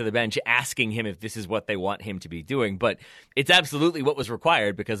screaming to the bench, asking him if this is what they want him to be doing. But it's absolutely what was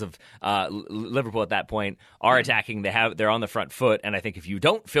required because of Liverpool at that point are attacking. They're on the front foot, and I think if you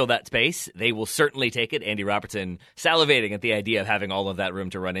don't fill that space, they will certainly take it. Andy Robertson salivating at the idea of having all of that room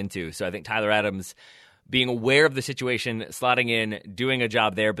to run into. So I think Tyler Adams being aware of the situation, slotting in, doing a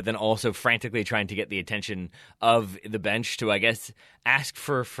job there, but then also frantically trying to get the attention of the bench to, I guess, ask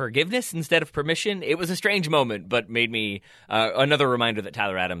for forgiveness instead of permission. It was a strange moment, but made me another reminder that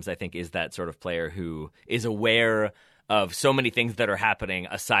Tyler Adams, I think, is that sort of player who is aware of so many things that are happening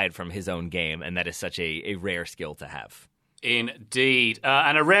aside from his own game, and that is such a rare skill to have. Indeed.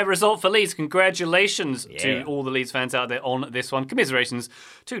 And a rare result for Leeds. Congratulations to all the Leeds fans out there on this one. Commiserations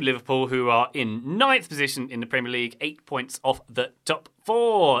to Liverpool, who are in 9th position in the Premier League, 8 points off the top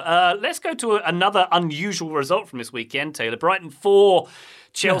 4. Let's go to another unusual result from this weekend, Taylor. Brighton 4,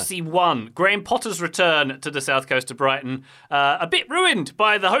 Chelsea won. Graham Potter's return to the south coast of Brighton, a bit ruined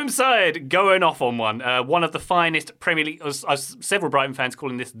by the home side going off on one. One of the finest Premier League, several Brighton fans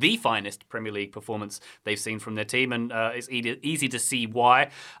calling this the finest Premier League performance they've seen from their team, and it's easy to see why.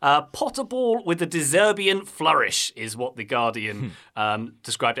 Potter ball with a De Zerbian flourish is what the Guardian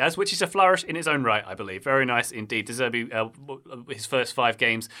described it as, which is a flourish in its own right, I believe. Very nice indeed. De Zerbi, his first 5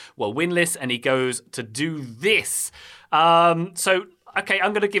 games were winless, and he goes to do this. Okay,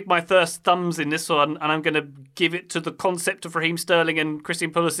 I'm going to give my first thumbs in this one, and I'm going to give it to the concept of Raheem Sterling and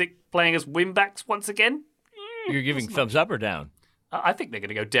Christian Pulisic playing as wing-backs once again. You're giving thumbs up or down? I think they're going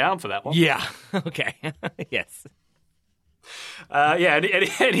to go down for that one. Yeah, okay, yes.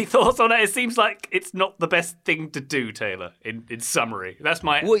 Any thoughts on it? It seems like it's not the best thing to do, Taylor, in summary. That's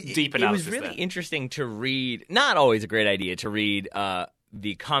my deep analysis. It was really interesting to read, not always a great idea to read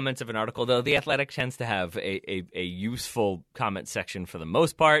the comments of an article, though The Athletic tends to have a useful comment section for the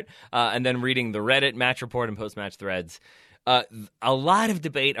most part, and then reading the Reddit match report and post-match threads. A lot of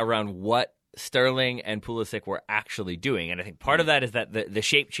debate around what Sterling and Pulisic were actually doing, and I think part of that is that the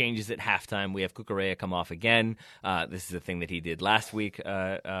shape changes at halftime. We have Cucurella come off again. This is a thing that he did last week,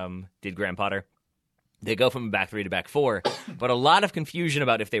 did Graham Potter. They go from a back 3 to back 4, but a lot of confusion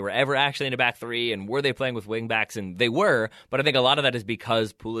about if they were ever actually in a back 3 and were they playing with wing backs, and they were, but I think a lot of that is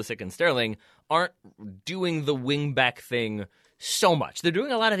because Pulisic and Sterling aren't doing the wing back thing so much. They're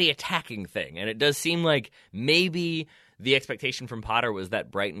doing a lot of the attacking thing, and it does seem like maybe the expectation from Potter was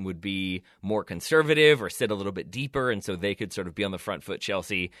that Brighton would be more conservative or sit a little bit deeper, and so they could sort of be on the front foot,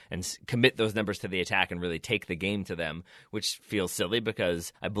 Chelsea, and commit those numbers to the attack and really take the game to them, which feels silly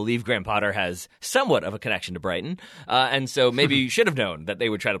because I believe Graham Potter has somewhat of a connection to Brighton, and so maybe you should have known that they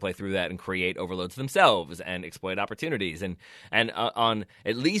would try to play through that and create overloads themselves and exploit opportunities. And on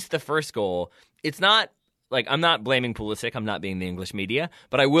at least the first goal, it's not like, I'm not blaming Pulisic, I'm not being the English media,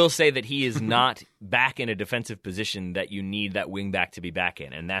 but I will say that he is not back in a defensive position that you need that wing back to be back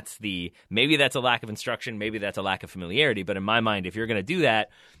in. And maybe that's a lack of instruction, maybe that's a lack of familiarity, but in my mind, if you're going to do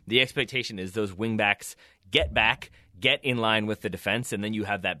that, the expectation is those wing backs get back, get in line with the defense, and then you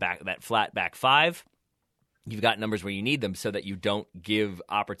have that flat back 5. You've got numbers where you need them so that you don't give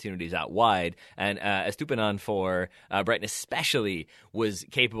opportunities out wide. And Estupiñán for Brighton especially was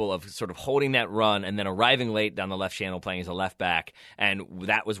capable of sort of holding that run and then arriving late down the left channel playing as a left back. And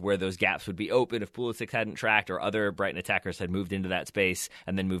that was where those gaps would be open if Pulisic hadn't tracked or other Brighton attackers had moved into that space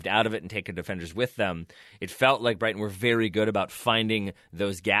and then moved out of it and taken defenders with them. It felt like Brighton were very good about finding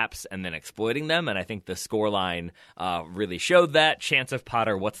those gaps and then exploiting them. And I think the scoreline really showed that. Chance of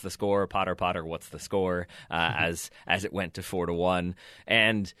Potter, what's the score? Potter, what's the score? As it went to 4-1.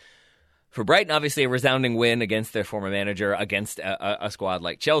 And for Brighton, obviously a resounding win against their former manager, against a squad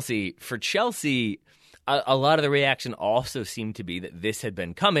like Chelsea. For Chelsea, a lot of the reaction also seemed to be that this had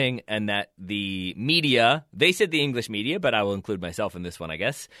been coming and that the media, they said the English media, but I will include myself in this one, I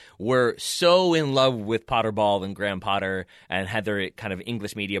guess, were so in love with Potter Ball and Graham Potter and had their kind of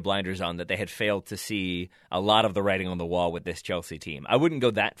English media blinders on that they had failed to see a lot of the writing on the wall with this Chelsea team. I wouldn't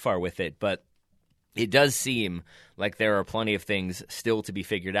go that far with it, but it does seem like there are plenty of things still to be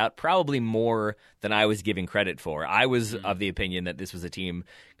figured out, probably more than I was giving credit for. I was of the opinion that this was a team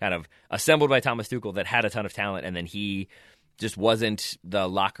kind of assembled by Thomas Tuchel that had a ton of talent, and then he just wasn't the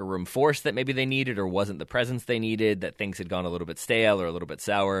locker room force that maybe they needed or wasn't the presence they needed, that things had gone a little bit stale or a little bit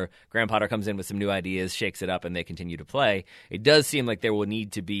sour. Graham Potter comes in with some new ideas, shakes it up, and they continue to play. It does seem like there will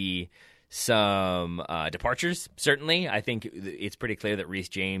need to be some departures, certainly. I think it's pretty clear that Reece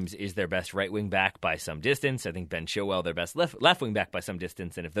James is their best right wing back by some distance. I think Ben Chilwell their best left wing back by some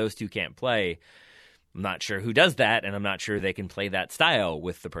distance. And if those two can't play, I'm not sure who does that, and I'm not sure they can play that style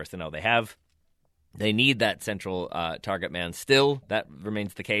with the personnel they have. They need that central target man still. That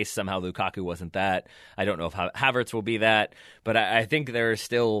remains the case. Somehow Lukaku wasn't that. I don't know if Havertz will be that. But I think there are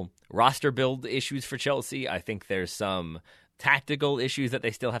still roster build issues for Chelsea. I think there's some tactical issues that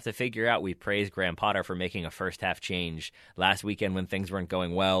they still have to figure out. We praised Graham Potter for making a first-half change last weekend when things weren't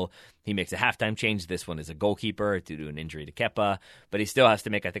going well. He makes a halftime change. This one is a goalkeeper due to an injury to Kepa, but he still has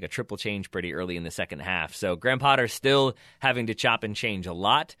to make, I think, a triple change pretty early in the second half. So Graham Potter still having to chop and change a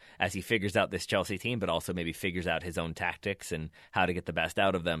lot as he figures out this Chelsea team, but also maybe figures out his own tactics and how to get the best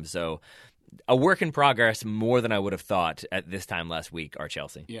out of them. So a work in progress more than I would have thought at this time last week are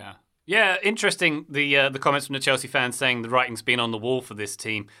Chelsea. Yeah. Yeah, interesting. The comments from the Chelsea fans saying the writing's been on the wall for this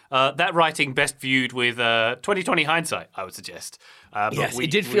team. That writing best viewed with 2020 hindsight, I would suggest. Yes,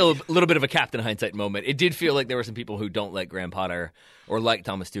 it did feel a little bit of a Captain Hindsight moment. It did feel like there were some people who don't like Graham Potter or like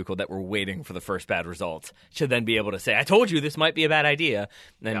Thomas Tuchel that were waiting for the first bad result to then be able to say, I told you this might be a bad idea.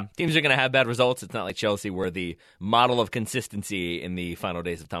 And teams are going to have bad results. It's not like Chelsea were the model of consistency in the final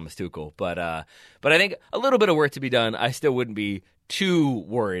days of Thomas Tuchel. But I think a little bit of work to be done. I still wouldn't be too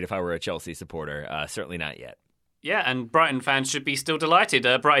worried if I were a Chelsea supporter. Certainly not yet. Yeah, and Brighton fans should be still delighted.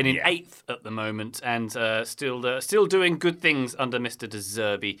 Brighton in 8th at the moment and still doing good things under Mr. De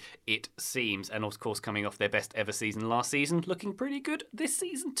Zerbi, it seems. And, of course, coming off their best ever season last season, looking pretty good this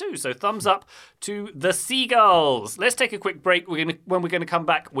season too. So thumbs up to the Seagulls. Let's take a quick break. When we're going to come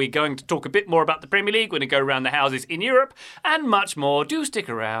back, we're going to talk a bit more about the Premier League. We're going to go around the houses in Europe and much more. Do stick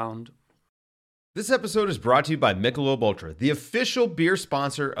around. This episode is brought to you by Michelob Ultra, the official beer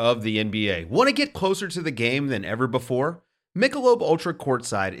sponsor of the NBA. Want to get closer to the game than ever before? Michelob Ultra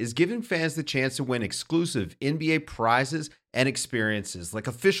Courtside is giving fans the chance to win exclusive NBA prizes and experiences like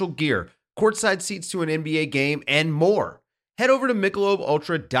official gear, courtside seats to an NBA game, and more. Head over to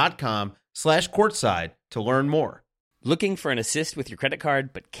MichelobUltra.com/courtside to learn more. Looking for an assist with your credit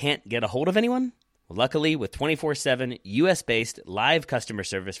card but can't get a hold of anyone? Well, luckily, with 24/7 US-based live customer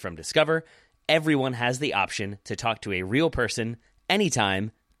service from Discover, everyone has the option to talk to a real person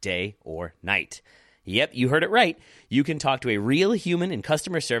anytime, day or night. Yep, you heard it right. You can talk to a real human in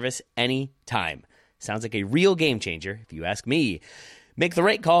customer service anytime. Sounds like a real game changer, if you ask me. Make the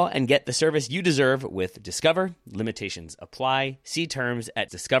right call and get the service you deserve with Discover. Limitations apply. See terms at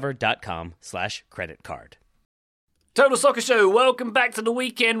discover.com/creditcard. Total Soccer Show, welcome back to the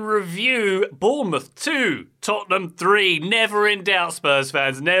weekend review. Bournemouth 2, Tottenham 3. Never in doubt, Spurs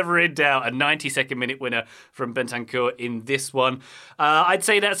fans, never in doubt. A 92nd minute winner from Bentancur in this one. I'd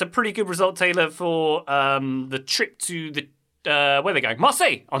say that's a pretty good result, Taylor, for the trip to the where are they going?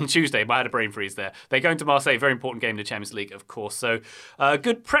 Marseille on Tuesday. I had a brain freeze there. They're going to Marseille, very important game in the Champions League, of course. So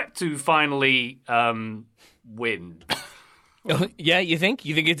good prep to finally win. Yeah, you think?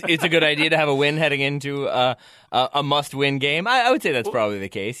 You think it's a good idea to have a win heading into a must-win game? I would say that's probably the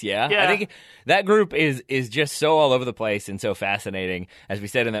case, yeah. I think that group is just so all over the place and so fascinating. As we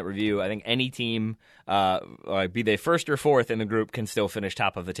said in that review, I think any team, be they first or fourth in the group, can still finish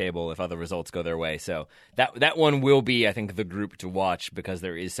top of the table if other results go their way. So that one will be, I think, the group to watch because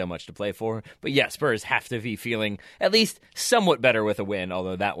there is so much to play for. But yeah, Spurs have to be feeling at least somewhat better with a win,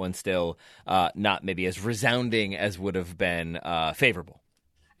 although that one's still not maybe as resounding as would have been favorable.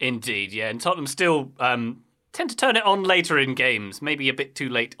 Indeed, yeah. And Tottenham still tend to turn it on later in games. Maybe a bit too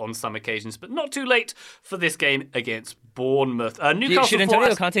late on some occasions, but not too late for this game against Bournemouth. Newcastle. Should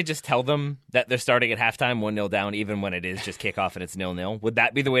Antonio Conte just tell them that they're starting at halftime 1-0 down, even when it is just kickoff and it's 0-0? Would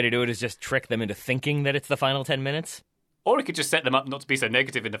that be the way to do it, is just trick them into thinking that it's the final 10 minutes? Or he could just set them up not to be so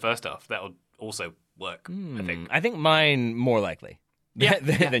negative in the first half. That would also work, I think. I think mine more likely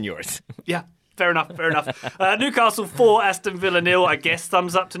than yours. Yeah. Fair enough. Newcastle 4, Aston Villa 0. I guess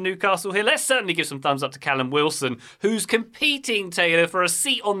thumbs up to Newcastle here. Let's certainly give some thumbs up to Callum Wilson, who's competing, Taylor, for a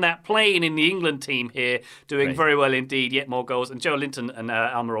seat on that plane in the England team here, doing very well indeed, yet more goals. And Joe Linton and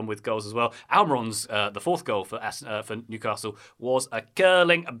Almiron with goals as well. Almiron's the fourth goal for Newcastle was a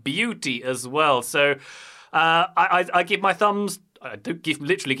curling beauty as well. So I give my thumbs. I don't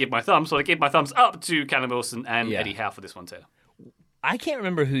literally give my thumbs, so I give my thumbs up to Callum Wilson and Eddie Howe for this one, Taylor. I can't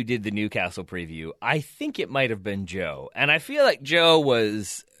remember who did the Newcastle preview. I think it might have been Joe. And I feel like Joe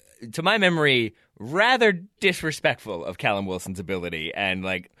was, to my memory, rather disrespectful of Callum Wilson's ability and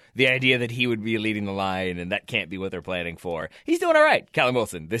like the idea that he would be leading the line and that can't be what they're planning for. He's doing all right, Callum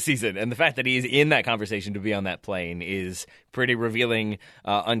Wilson, this season. And the fact that he's in that conversation to be on that plane is pretty revealing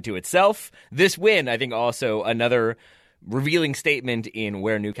unto itself. This win, I think, also another revealing statement in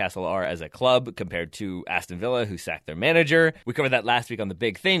where Newcastle are as a club compared to Aston Villa, who sacked their manager. We covered that last week on The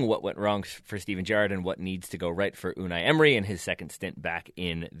Big Thing, what went wrong for Steven Gerrard and what needs to go right for Unai Emery in his second stint back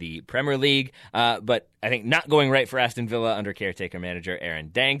in the Premier League. But I think not going right for Aston Villa under caretaker manager Aaron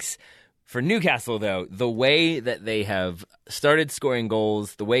Danks. For Newcastle, though, the way that they have started scoring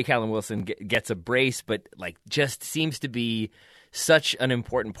goals, the way Callum Wilson gets a brace, but like just seems to be such an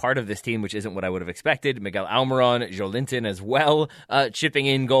important part of this team, which isn't what I would have expected. Miguel Almiron, Joe Linton as well, chipping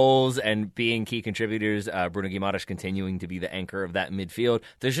in goals and being key contributors. Bruno Guimaraes continuing to be the anchor of that midfield.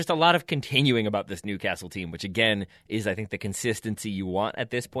 There's just a lot of continuing about this Newcastle team, which again is, I think, the consistency you want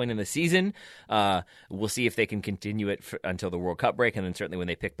at this point in the season. We'll see if they can continue it until the World Cup break, and then certainly when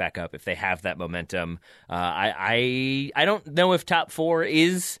they pick back up, if they have that momentum. I don't know if top four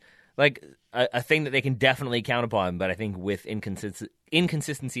is like a thing that they can definitely count upon, but I think with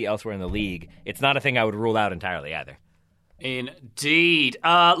inconsistency elsewhere in the league, it's not a thing I would rule out entirely either. Indeed.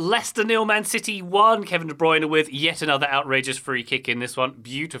 Leicester 0, Man City 1. Kevin De Bruyne with yet another outrageous free kick in this one.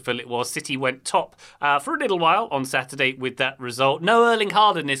 Beautiful it was. City went top for a little while on Saturday with that result. No Erling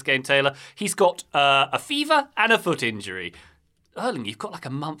Haaland in this game, Taylor. He's got a fever and a foot injury. Erling, you've got like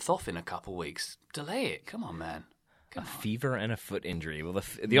a month off in a couple weeks. Delay it. Come on, man. A fever and a foot injury. Well,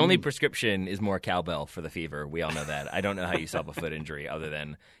 the only prescription is more cowbell for the fever. We all know that. I don't know how you solve a foot injury other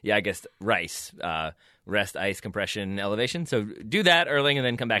than, I guess, rice. Rest, ice, compression, elevation. So do that, Erling, and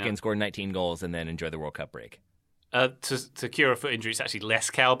then come back in, score 19 goals, and then enjoy the World Cup break. To cure a foot injury, it's actually less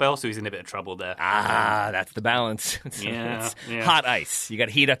cowbell, so he's in a bit of trouble there. That's the balance. It's hot ice. You got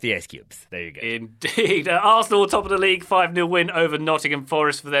to heat up the ice cubes. There you go. Indeed. Arsenal, top of the league, 5-0 win over Nottingham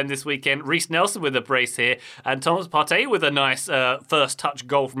Forest for them this weekend. Reece Nelson with a brace here, and Thomas Partey with a nice first touch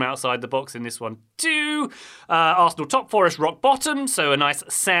goal from outside the box in this one too. Arsenal top, Forest rock bottom, so a nice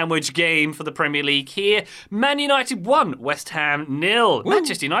sandwich game for the Premier League here. Man United 1, West Ham 0.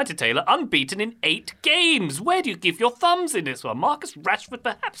 Manchester United, Taylor, unbeaten in 8 games. Where do you give your thumbs in this one? Marcus Rashford,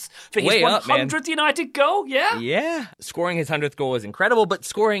 perhaps, for his 100th United goal? Yeah, scoring his 100th goal is incredible, but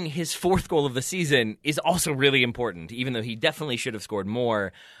scoring his 4th goal of the season is also really important, even though he definitely should have scored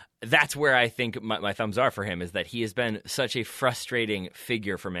more. That's where I think my thumbs are for him, is that he has been such a frustrating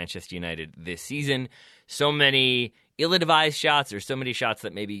figure for Manchester United this season. So many ill-advised shots, or so many shots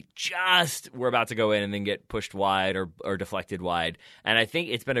that maybe just were about to go in and then get pushed wide or deflected wide. And I think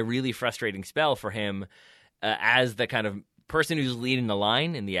it's been a really frustrating spell for him as the kind of person who's leading the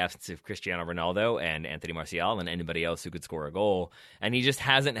line in the absence of Cristiano Ronaldo and Anthony Martial and anybody else who could score a goal. And he just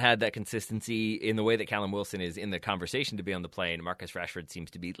hasn't had that consistency in the way that Callum Wilson is in the conversation to be on the plane. Marcus Rashford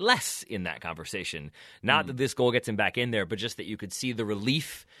seems to be less in that conversation. Not that this goal gets him back in there, but just that you could see the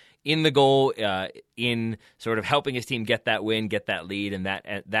relief in the goal, in sort of helping his team get that win, get that lead, and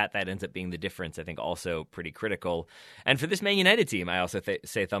that ends up being the difference, I think, also pretty critical. And for this Man United team, I also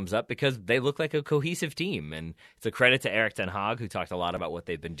say thumbs up because they look like a cohesive team. And it's a credit to Erik ten Hag, who talked a lot about what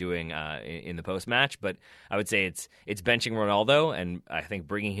they've been doing in the post-match. But I would say it's benching Ronaldo, and I think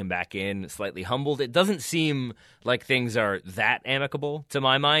bringing him back in slightly humbled. It doesn't seem like things are that amicable to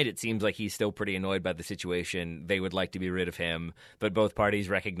my mind. It seems like he's still pretty annoyed by the situation. They would like to be rid of him, but both parties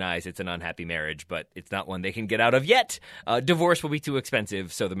recognize it's an unhappy marriage, but it's not one they can get out of yet. Divorce will be too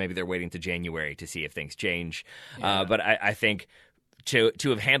expensive, so maybe they're waiting to January to see if things change. But I think to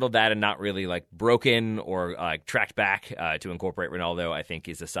have handled that and not really like broken or tracked back to incorporate Ronaldo, I think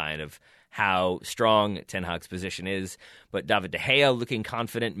is a sign of how strong Ten Hag's position is. But David De Gea looking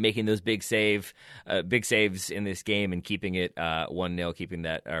confident, making those big saves in this game and keeping it 1-0, keeping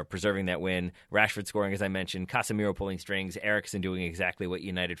that or preserving that win. Rashford scoring, as I mentioned. Casemiro pulling strings. Eriksen doing exactly what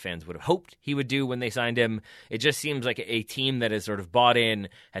United fans would have hoped he would do when they signed him. It just seems like a team that has sort of bought in,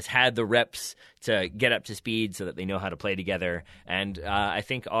 has had the reps to get up to speed so that they know how to play together, and I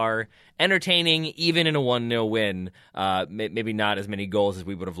think are entertaining even in a 1-0 win. Maybe not as many goals as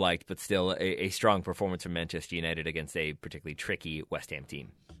we would have liked, but still a strong performance from Manchester United against a particularly tricky West Ham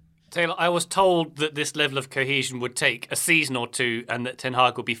team. Taylor, I was told that this level of cohesion would take a season or two and that Ten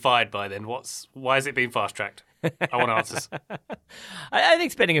Hag would be fired by then. Why is it being fast-tracked? I want answers. I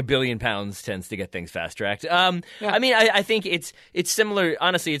think spending £1 billion tends to get things fast-tracked. I mean, I think it's similar.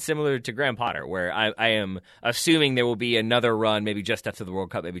 Honestly, it's similar to Graham Potter, where I am assuming there will be another run, maybe just after the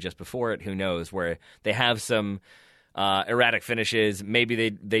World Cup, maybe just before it. Who knows? Where they have some erratic finishes. Maybe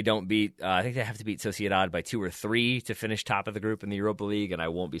they don't beat. I think they have to beat Sociedad by 2 or 3 to finish top of the group in the Europa League, and I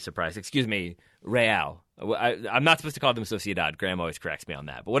won't be surprised. Excuse me, Real. I'm not supposed to call them Sociedad. Graham always corrects me on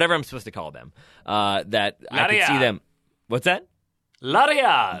that. But whatever I'm supposed to call them, that I could see them. What's that? La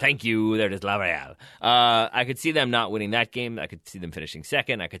Real. Thank you. There it is, La Real. I could see them not winning that game. I could see them finishing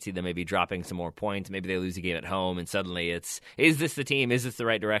second. I could see them maybe dropping some more points. Maybe they lose a game at home, and suddenly is this the team? Is this the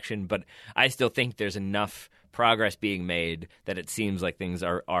right direction? But I still think there's enough progress being made that it seems like things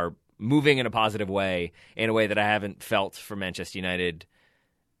are moving in a positive way, in a way that I haven't felt for Manchester United.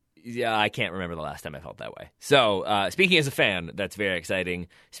 Yeah, I can't remember the last time I felt that way. So, speaking as a fan, that's very exciting.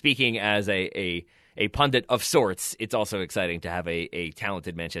 Speaking as a pundit of sorts, it's also exciting to have a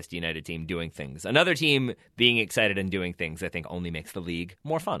talented Manchester United team doing things. Another team being excited and doing things, I think, only makes the league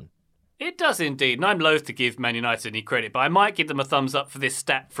more fun. It does indeed, and I'm loath to give Man United any credit, but I might give them a thumbs up for this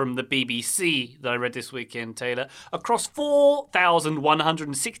stat from the BBC that I read this weekend, Taylor. Across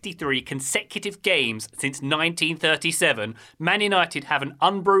 4,163 consecutive games since 1937, Man United have an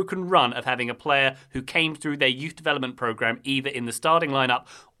unbroken run of having a player who came through their youth development programme either in the starting lineup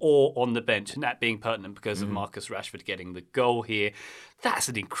or on the bench, and that being pertinent because of Marcus Rashford getting the goal here. That's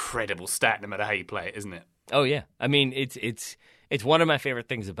an incredible stat no matter how you play it, isn't it? Oh, yeah. I mean, it's one of my favorite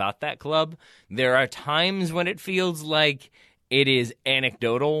things about that club. There are times when it feels like it is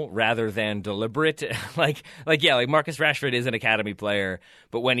anecdotal rather than deliberate. like Marcus Rashford is an academy player,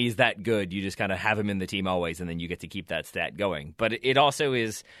 but when he's that good, you just kind of have him in the team always, and then you get to keep that stat going. But it also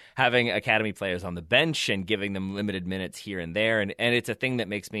is having academy players on the bench and giving them limited minutes here and there, and it's a thing that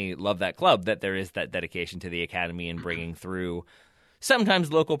makes me love that club, that there is that dedication to the academy and bringing through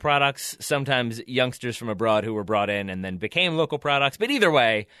sometimes local products, sometimes youngsters from abroad who were brought in and then became local products. But either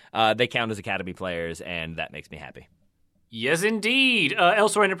way, they count as academy players, and that makes me happy. Yes, indeed.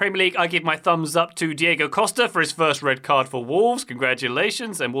 Elsewhere in the Premier League, I give my thumbs up to Diego Costa for his first red card for Wolves.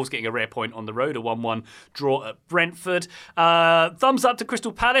 Congratulations. And Wolves getting a rare point on the road, a 1-1 draw at Brentford. Thumbs up to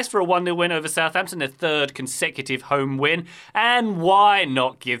Crystal Palace for a 1-0 win over Southampton, their third consecutive home win. And why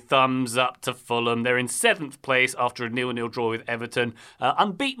not give thumbs up to Fulham? They're in 7th place after a 0-0 draw with Everton.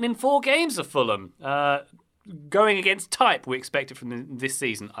 Unbeaten in 4 games of Fulham. Going against type we expected from this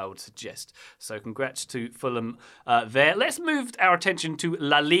season, I would suggest. So congrats to Fulham there. Let's move our attention to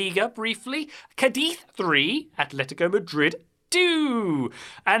La Liga briefly. Cadiz 3, Atletico Madrid 2.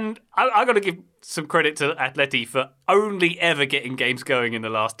 And I got to give some credit to Atleti for only ever getting games going in the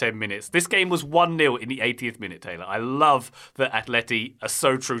last 10 minutes. This game was 1-0 in the 80th minute, Taylor. I love that Atleti are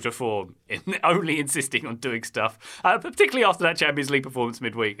so true to form in only insisting on doing stuff, particularly after that Champions League performance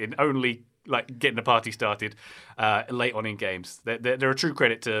midweek, in only getting the party started late on in games. They're a true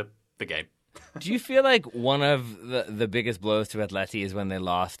credit to the game. Do you feel like one of the biggest blows to Atleti is when they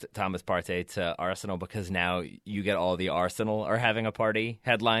lost Thomas Partey to Arsenal, because now you get all the Arsenal are having a party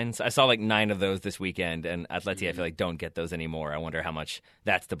headlines? I saw 9 of those this weekend, and Atleti I feel like don't get those anymore. I wonder how much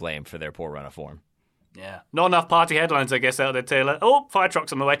that's to blame for their poor run of form. Yeah, not enough party headlines, I guess, out there, Taylor. Oh, fire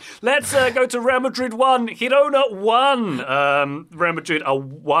truck's on the way. Let's go to Real Madrid 1, Girona 1. Real Madrid are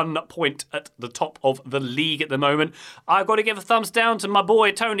 1 point at the top of the league at the moment. I've got to give a thumbs down to my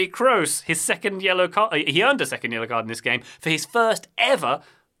boy Toni Kroos. His second yellow card. He earned a second yellow card in this game for his first ever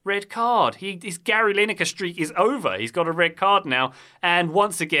red card. His Gary Lineker streak is over. He's got a red card now. And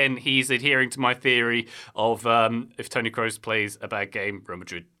once again, he's adhering to my theory of if Toni Kroos plays a bad game, Real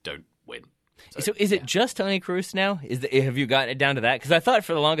Madrid don't win. So is it just Toni Kroos now? Have you gotten it down to that? Because I thought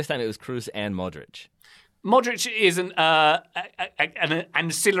for the longest time it was Kroos and Modric. Modric is an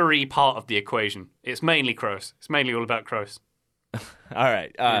ancillary part of the equation. It's mainly Kroos. It's mainly all about Kroos. All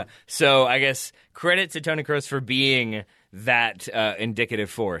right. So I guess credit to Toni Kroos for being that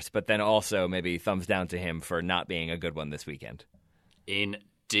indicative force, but then also maybe thumbs down to him for not being a good one this weekend.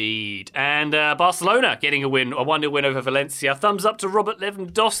 Indeed. And Barcelona getting a 1-0 win over Valencia. Thumbs up to Robert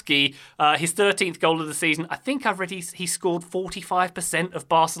Lewandowski, his 13th goal of the season. I think I've read he scored 45% of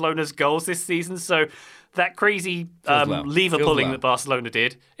Barcelona's goals this season. So that crazy lever pulling that Barcelona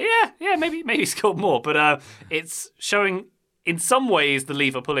did. Yeah, maybe he scored more. But it's showing in some ways the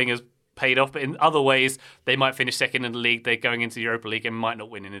lever pulling has paid off, but in other ways they might finish second in the league. They're going into the Europa League and might not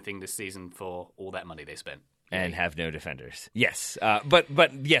win anything this season for all that money they spent. And have no defenders. Yes. But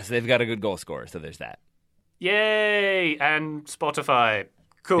yes, they've got a good goal scorer, so there's that. Yay! And Spotify.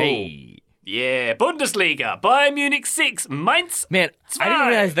 Cool. Hey. Yeah. Bundesliga. Bayern Munich 6. Mainz 2. Man, I didn't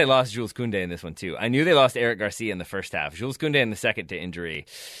realize they lost Jules Koundé in this one, too. I knew they lost Eric Garcia in the first half. Jules Koundé in the second to injury.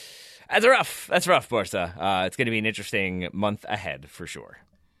 That's rough, Barca. It's going to be an interesting month ahead, for sure.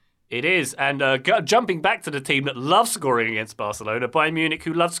 It is, and jumping back to the team that loves scoring against Barcelona, Bayern Munich,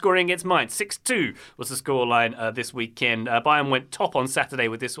 who loves scoring against Mainz. 6-2 was the scoreline this weekend. Bayern went top on Saturday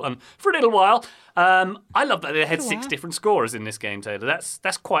with this one for a little while. I love that they had 6 different scorers in this game, Taylor.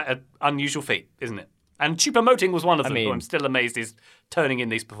 That's quite an unusual feat, isn't it? And Choupo-Moting was one of them, who I'm still amazed is turning in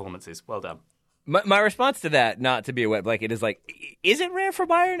these performances. Well done. My response to that, not to be a wet blanket, is is it rare for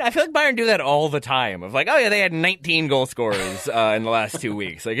Bayern? I feel like Bayern do that all the time. Of oh yeah, they had 19 goal scorers in the last 2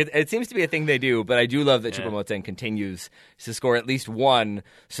 weeks. It seems to be a thing they do, but I do love that Choupo-Moting continues to score at least one,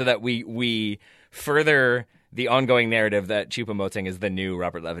 so that we further the ongoing narrative that Choupo-Moting is the new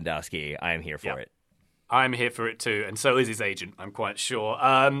Robert Lewandowski. I am here for it. I'm here for it too, and so is his agent, I'm quite sure.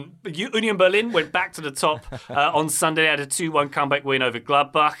 Union Berlin went back to the top on Sunday. They had a 2-1 comeback win over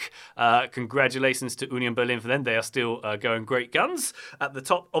Gladbach. Congratulations to Union Berlin for them. They are still going great guns. At the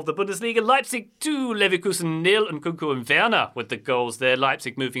top of the Bundesliga, Leipzig 2, Leverkusen 0, and Kunku and Werner with the goals there.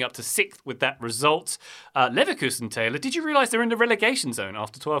 Leipzig moving up to 6th with that result. Leverkusen, Taylor, did you realise they're in the relegation zone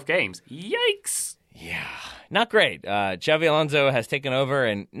after 12 games? Yikes! Yeah, not great. Xabi Alonso has taken over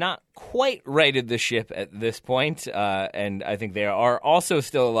and not quite righted the ship at this point. And I think they are also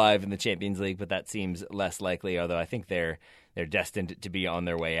still alive in the Champions League, but that seems less likely, although I think they're destined to be on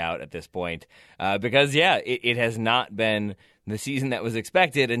their way out at this point. Because, it has not been the season that was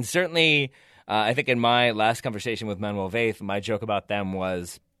expected. And certainly, I think in my last conversation with Manuel Vaith, my joke about them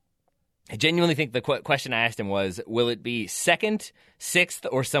was, I genuinely think the question I asked him was, will it be 2nd, 6th,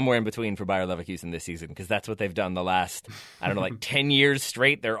 or somewhere in between for Bayer Leverkusen this season? Because that's what they've done the last, 10 years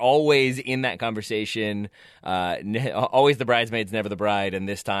straight. They're always in that conversation. Always the bridesmaids, never the bride. And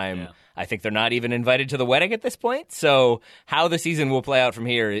this time, I think they're not even invited to the wedding at this point. So how the season will play out from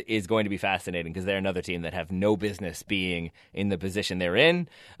here is going to be fascinating, because they're another team that have no business being in the position they're in.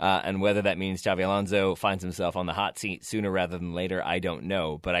 And whether that means Xabi Alonso finds himself on the hot seat sooner rather than later, I don't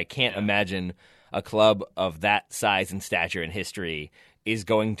know. But I can't imagine a club of that size and stature and history is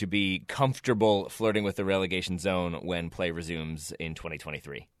going to be comfortable flirting with the relegation zone when play resumes in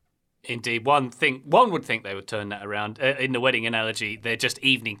 2023. Indeed, one would think they would turn that around. In the wedding analogy, they're just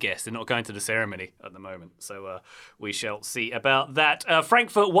evening guests. They're not going to the ceremony at the moment. So we shall see about that.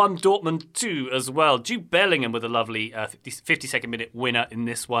 Frankfurt 1, Dortmund 2 as well. Jude Bellingham with a lovely 52nd minute winner in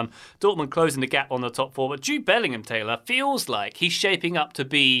this one. Dortmund closing the gap on the top four. But Jude Bellingham, Taylor, feels like he's shaping up to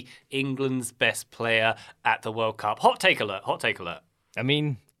be England's best player at the World Cup. Hot take alert. I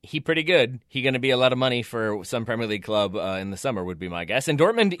mean, he pretty good. He going to be a lot of money for some Premier League club in the summer would be my guess. And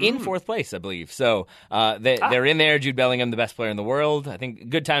Dortmund in 4th place, I believe. So they're in there. Jude Bellingham, the best player in the world. I think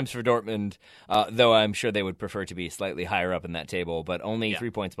good times for Dortmund, though I'm sure they would prefer to be slightly higher up in that table, but only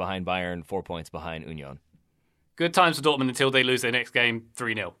 3 points behind Bayern, 4 points behind Union. Good times for Dortmund until they lose their next game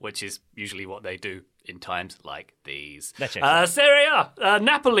 3-0, which is usually what they do in times like these. Serie A,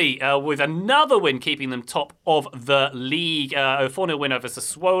 Napoli with another win, keeping them top of the league. A 4-0 win over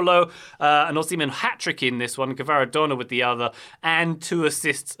Sassuolo. An Osimhen hat-trick in this one, Kvaradona with the other, and 2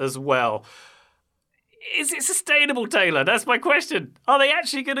 assists as well. Is it sustainable, Taylor? That's my question. Are they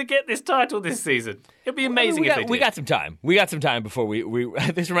actually going to get this title this season? It'd be amazing if they did. We got some time. We got some time before we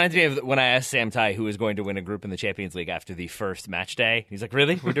this reminds me of when I asked Sam Tighe who was going to win a group in the Champions League after the first match day. He's like,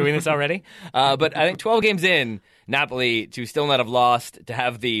 really? We're doing this already? But I think 12 games in, Napoli to still not have lost, to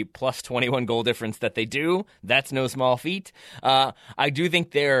have the plus 21 goal difference that they do, that's no small feat. I do think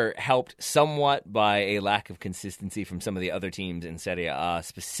they're helped somewhat by a lack of consistency from some of the other teams in Serie A,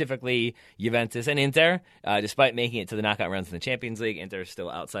 specifically Juventus and Inter. Despite making it to the knockout rounds in the Champions League, Inter is still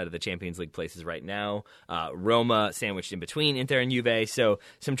outside of the Champions League places right now. Roma sandwiched in between Inter and Juve, so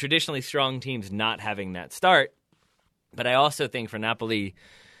some traditionally strong teams not having that start. But I also think for Napoli,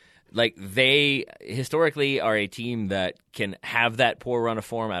 like, they historically are a team that can have that poor run of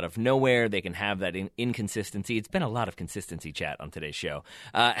form out of nowhere. They can have that inconsistency. It's been a lot of consistency chat on today's show,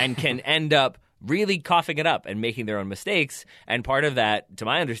 and can end up really coughing it up and making their own mistakes. And part of that, to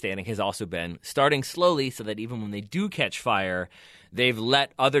my understanding, has also been starting slowly so that even when they do catch fire, they've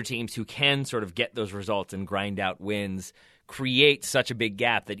let other teams who can sort of get those results and grind out wins create such a big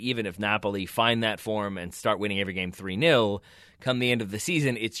gap that even if Napoli find that form and start winning every game 3-0, come the end of the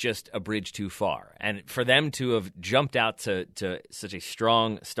season, it's just a bridge too far. And for them to have jumped out to such a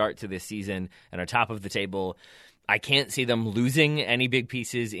strong start to this season and are top of the table, I can't see them losing any big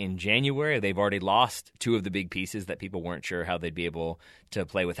pieces in January. They've already lost 2 of the big pieces that people weren't sure how they'd be able to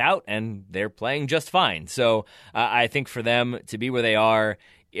play without, and they're playing just fine. So I think for them to be where they are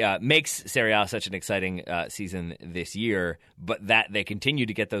makes Serie A such an exciting season this year, but that they continue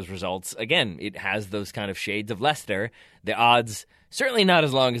to get those results. Again, it has those kind of shades of Leicester. The odds, certainly not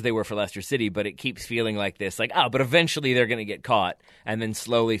as long as they were for Leicester City, but it keeps feeling like this, like, but eventually they're going to get caught, and then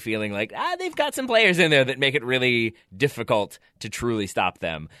slowly feeling like, they've got some players in there that make it really difficult to truly stop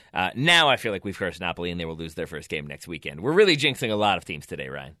them. Now I feel like we've cursed Napoli, and they will lose their first game next weekend. We're really jinxing a lot of teams today,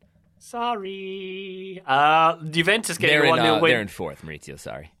 Ryan. Sorry. Juventus getting a 1-0 win. They're in 4th, Maurizio,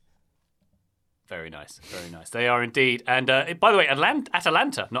 sorry. Very nice. They are indeed. And by the way,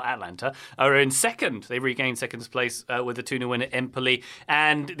 Atalanta, not Atlanta, are in 2nd. They regained 2nd place with a 2-0 win at Empoli.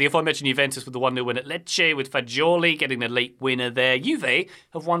 And the aforementioned Juventus with the 1-0 win at Lecce, with Fagioli getting the late winner there. Juve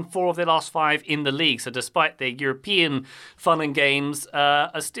have won 4 of their last 5 in the league. So despite their European fun and games,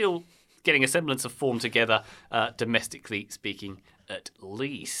 are still getting a semblance of form together, domestically speaking at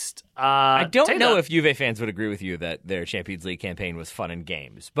least. I don't Taylor, know if Juve fans would agree with you that their Champions League campaign was fun and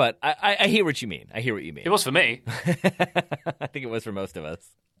games, but I hear what you mean. I hear what you mean. It was for me. I think it was for most of us.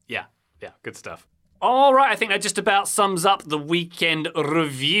 Yeah, good stuff. All right, I think that just about sums up the weekend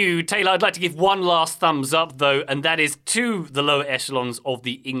review. Taylor, I'd like to give one last thumbs up, though, and that is to the lower echelons of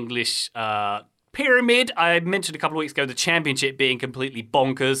the English pyramid. I mentioned a couple of weeks ago the Championship being completely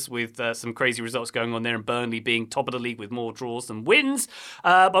bonkers with some crazy results going on there, and Burnley being top of the league with more draws than wins.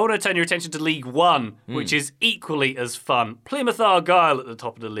 But I want to turn your attention to League One, which is equally as fun. Plymouth Argyle at the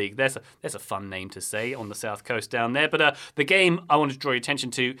top of the league. There's a fun name to say on the south coast down there. But the game I want to draw your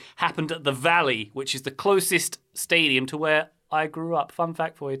attention to happened at the Valley, which is the closest stadium to where I grew up. Fun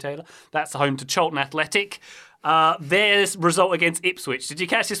fact for you, Taylor. That's home to Charlton Athletic. Their result against Ipswich. Did you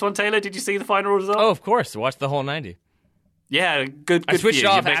catch this one, Taylor? Did you see the final result? Oh, of course. Watched the whole 90. Yeah, good. I switched for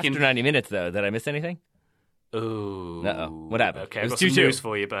you. off after 90 minutes, though. Did I miss anything? Ooh. Uh-oh. What happened? Okay, It I've was got some 2-2. news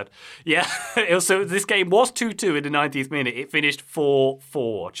for you, bud. Yeah, so this game was 2-2 in the 90th minute. It finished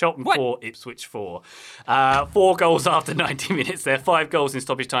 4-4. Charlton 4, Ipswich 4. 4 goals after 90 minutes there. 5 goals in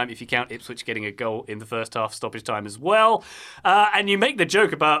stoppage time if you count Ipswich getting a goal in the first half stoppage time as well. And you make the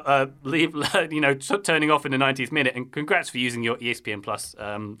joke about turning off in the 90th minute, and congrats for using your ESPN Plus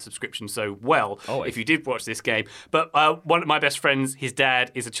subscription so well. Always. If you did watch this game. But one of my best friends, his dad,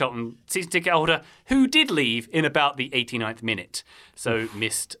 is a Charlton season ticket holder who did leave in about the 89th minute. So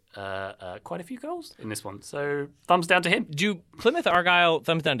missed quite a few goals in this one. So thumbs down to him. Do Plymouth Argyle,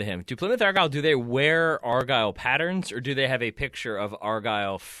 thumbs down to him, do Plymouth Argyle, do they wear Argyle patterns, or do they have a picture of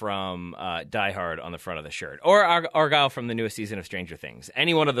Argyle from Die Hard on the front of the shirt? Or Argyle from the newest season of Stranger Things?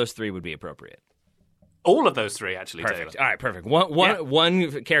 Any one of those three would be appropriate. All of those three, actually, Perfect. Taylor. All right, perfect.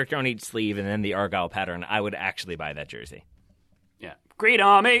 One character on each sleeve and then the Argyle pattern. I would actually buy that jersey. Yeah. Green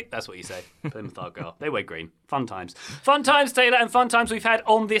Army. That's what you say. Plymouth Argyle. They wear green. Fun times. Fun times, Taylor, and fun times we've had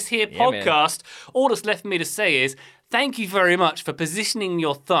on this here podcast. All that's left for me to say is thank you very much for positioning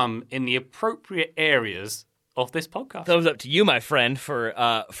your thumb in the appropriate areas of this podcast. Thumbs up to you, my friend, for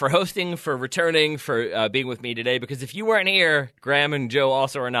hosting, for returning, for being with me today. Because if you weren't here, Graham and Joe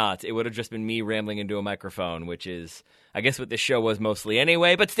also are not. It would have just been me rambling into a microphone, which is, I guess, what this show was mostly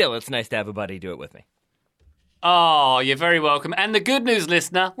anyway. But still, it's nice to have a buddy do it with me. Oh, you're very welcome. And the good news,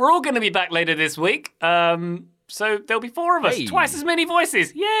 listener, we're all going to be back later this week. So there'll be 4 of us, twice as many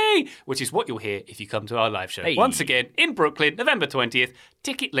voices. Yay! Which is what you'll hear if you come to our live show. Hey. Once again, in Brooklyn, November 20th.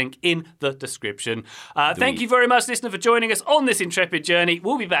 Ticket link in the description. Thank you very much, listener, for joining us on this intrepid journey.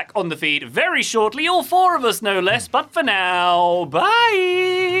 We'll be back on the feed very shortly, all 4 of us, no less. But for now,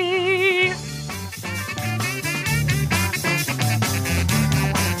 bye!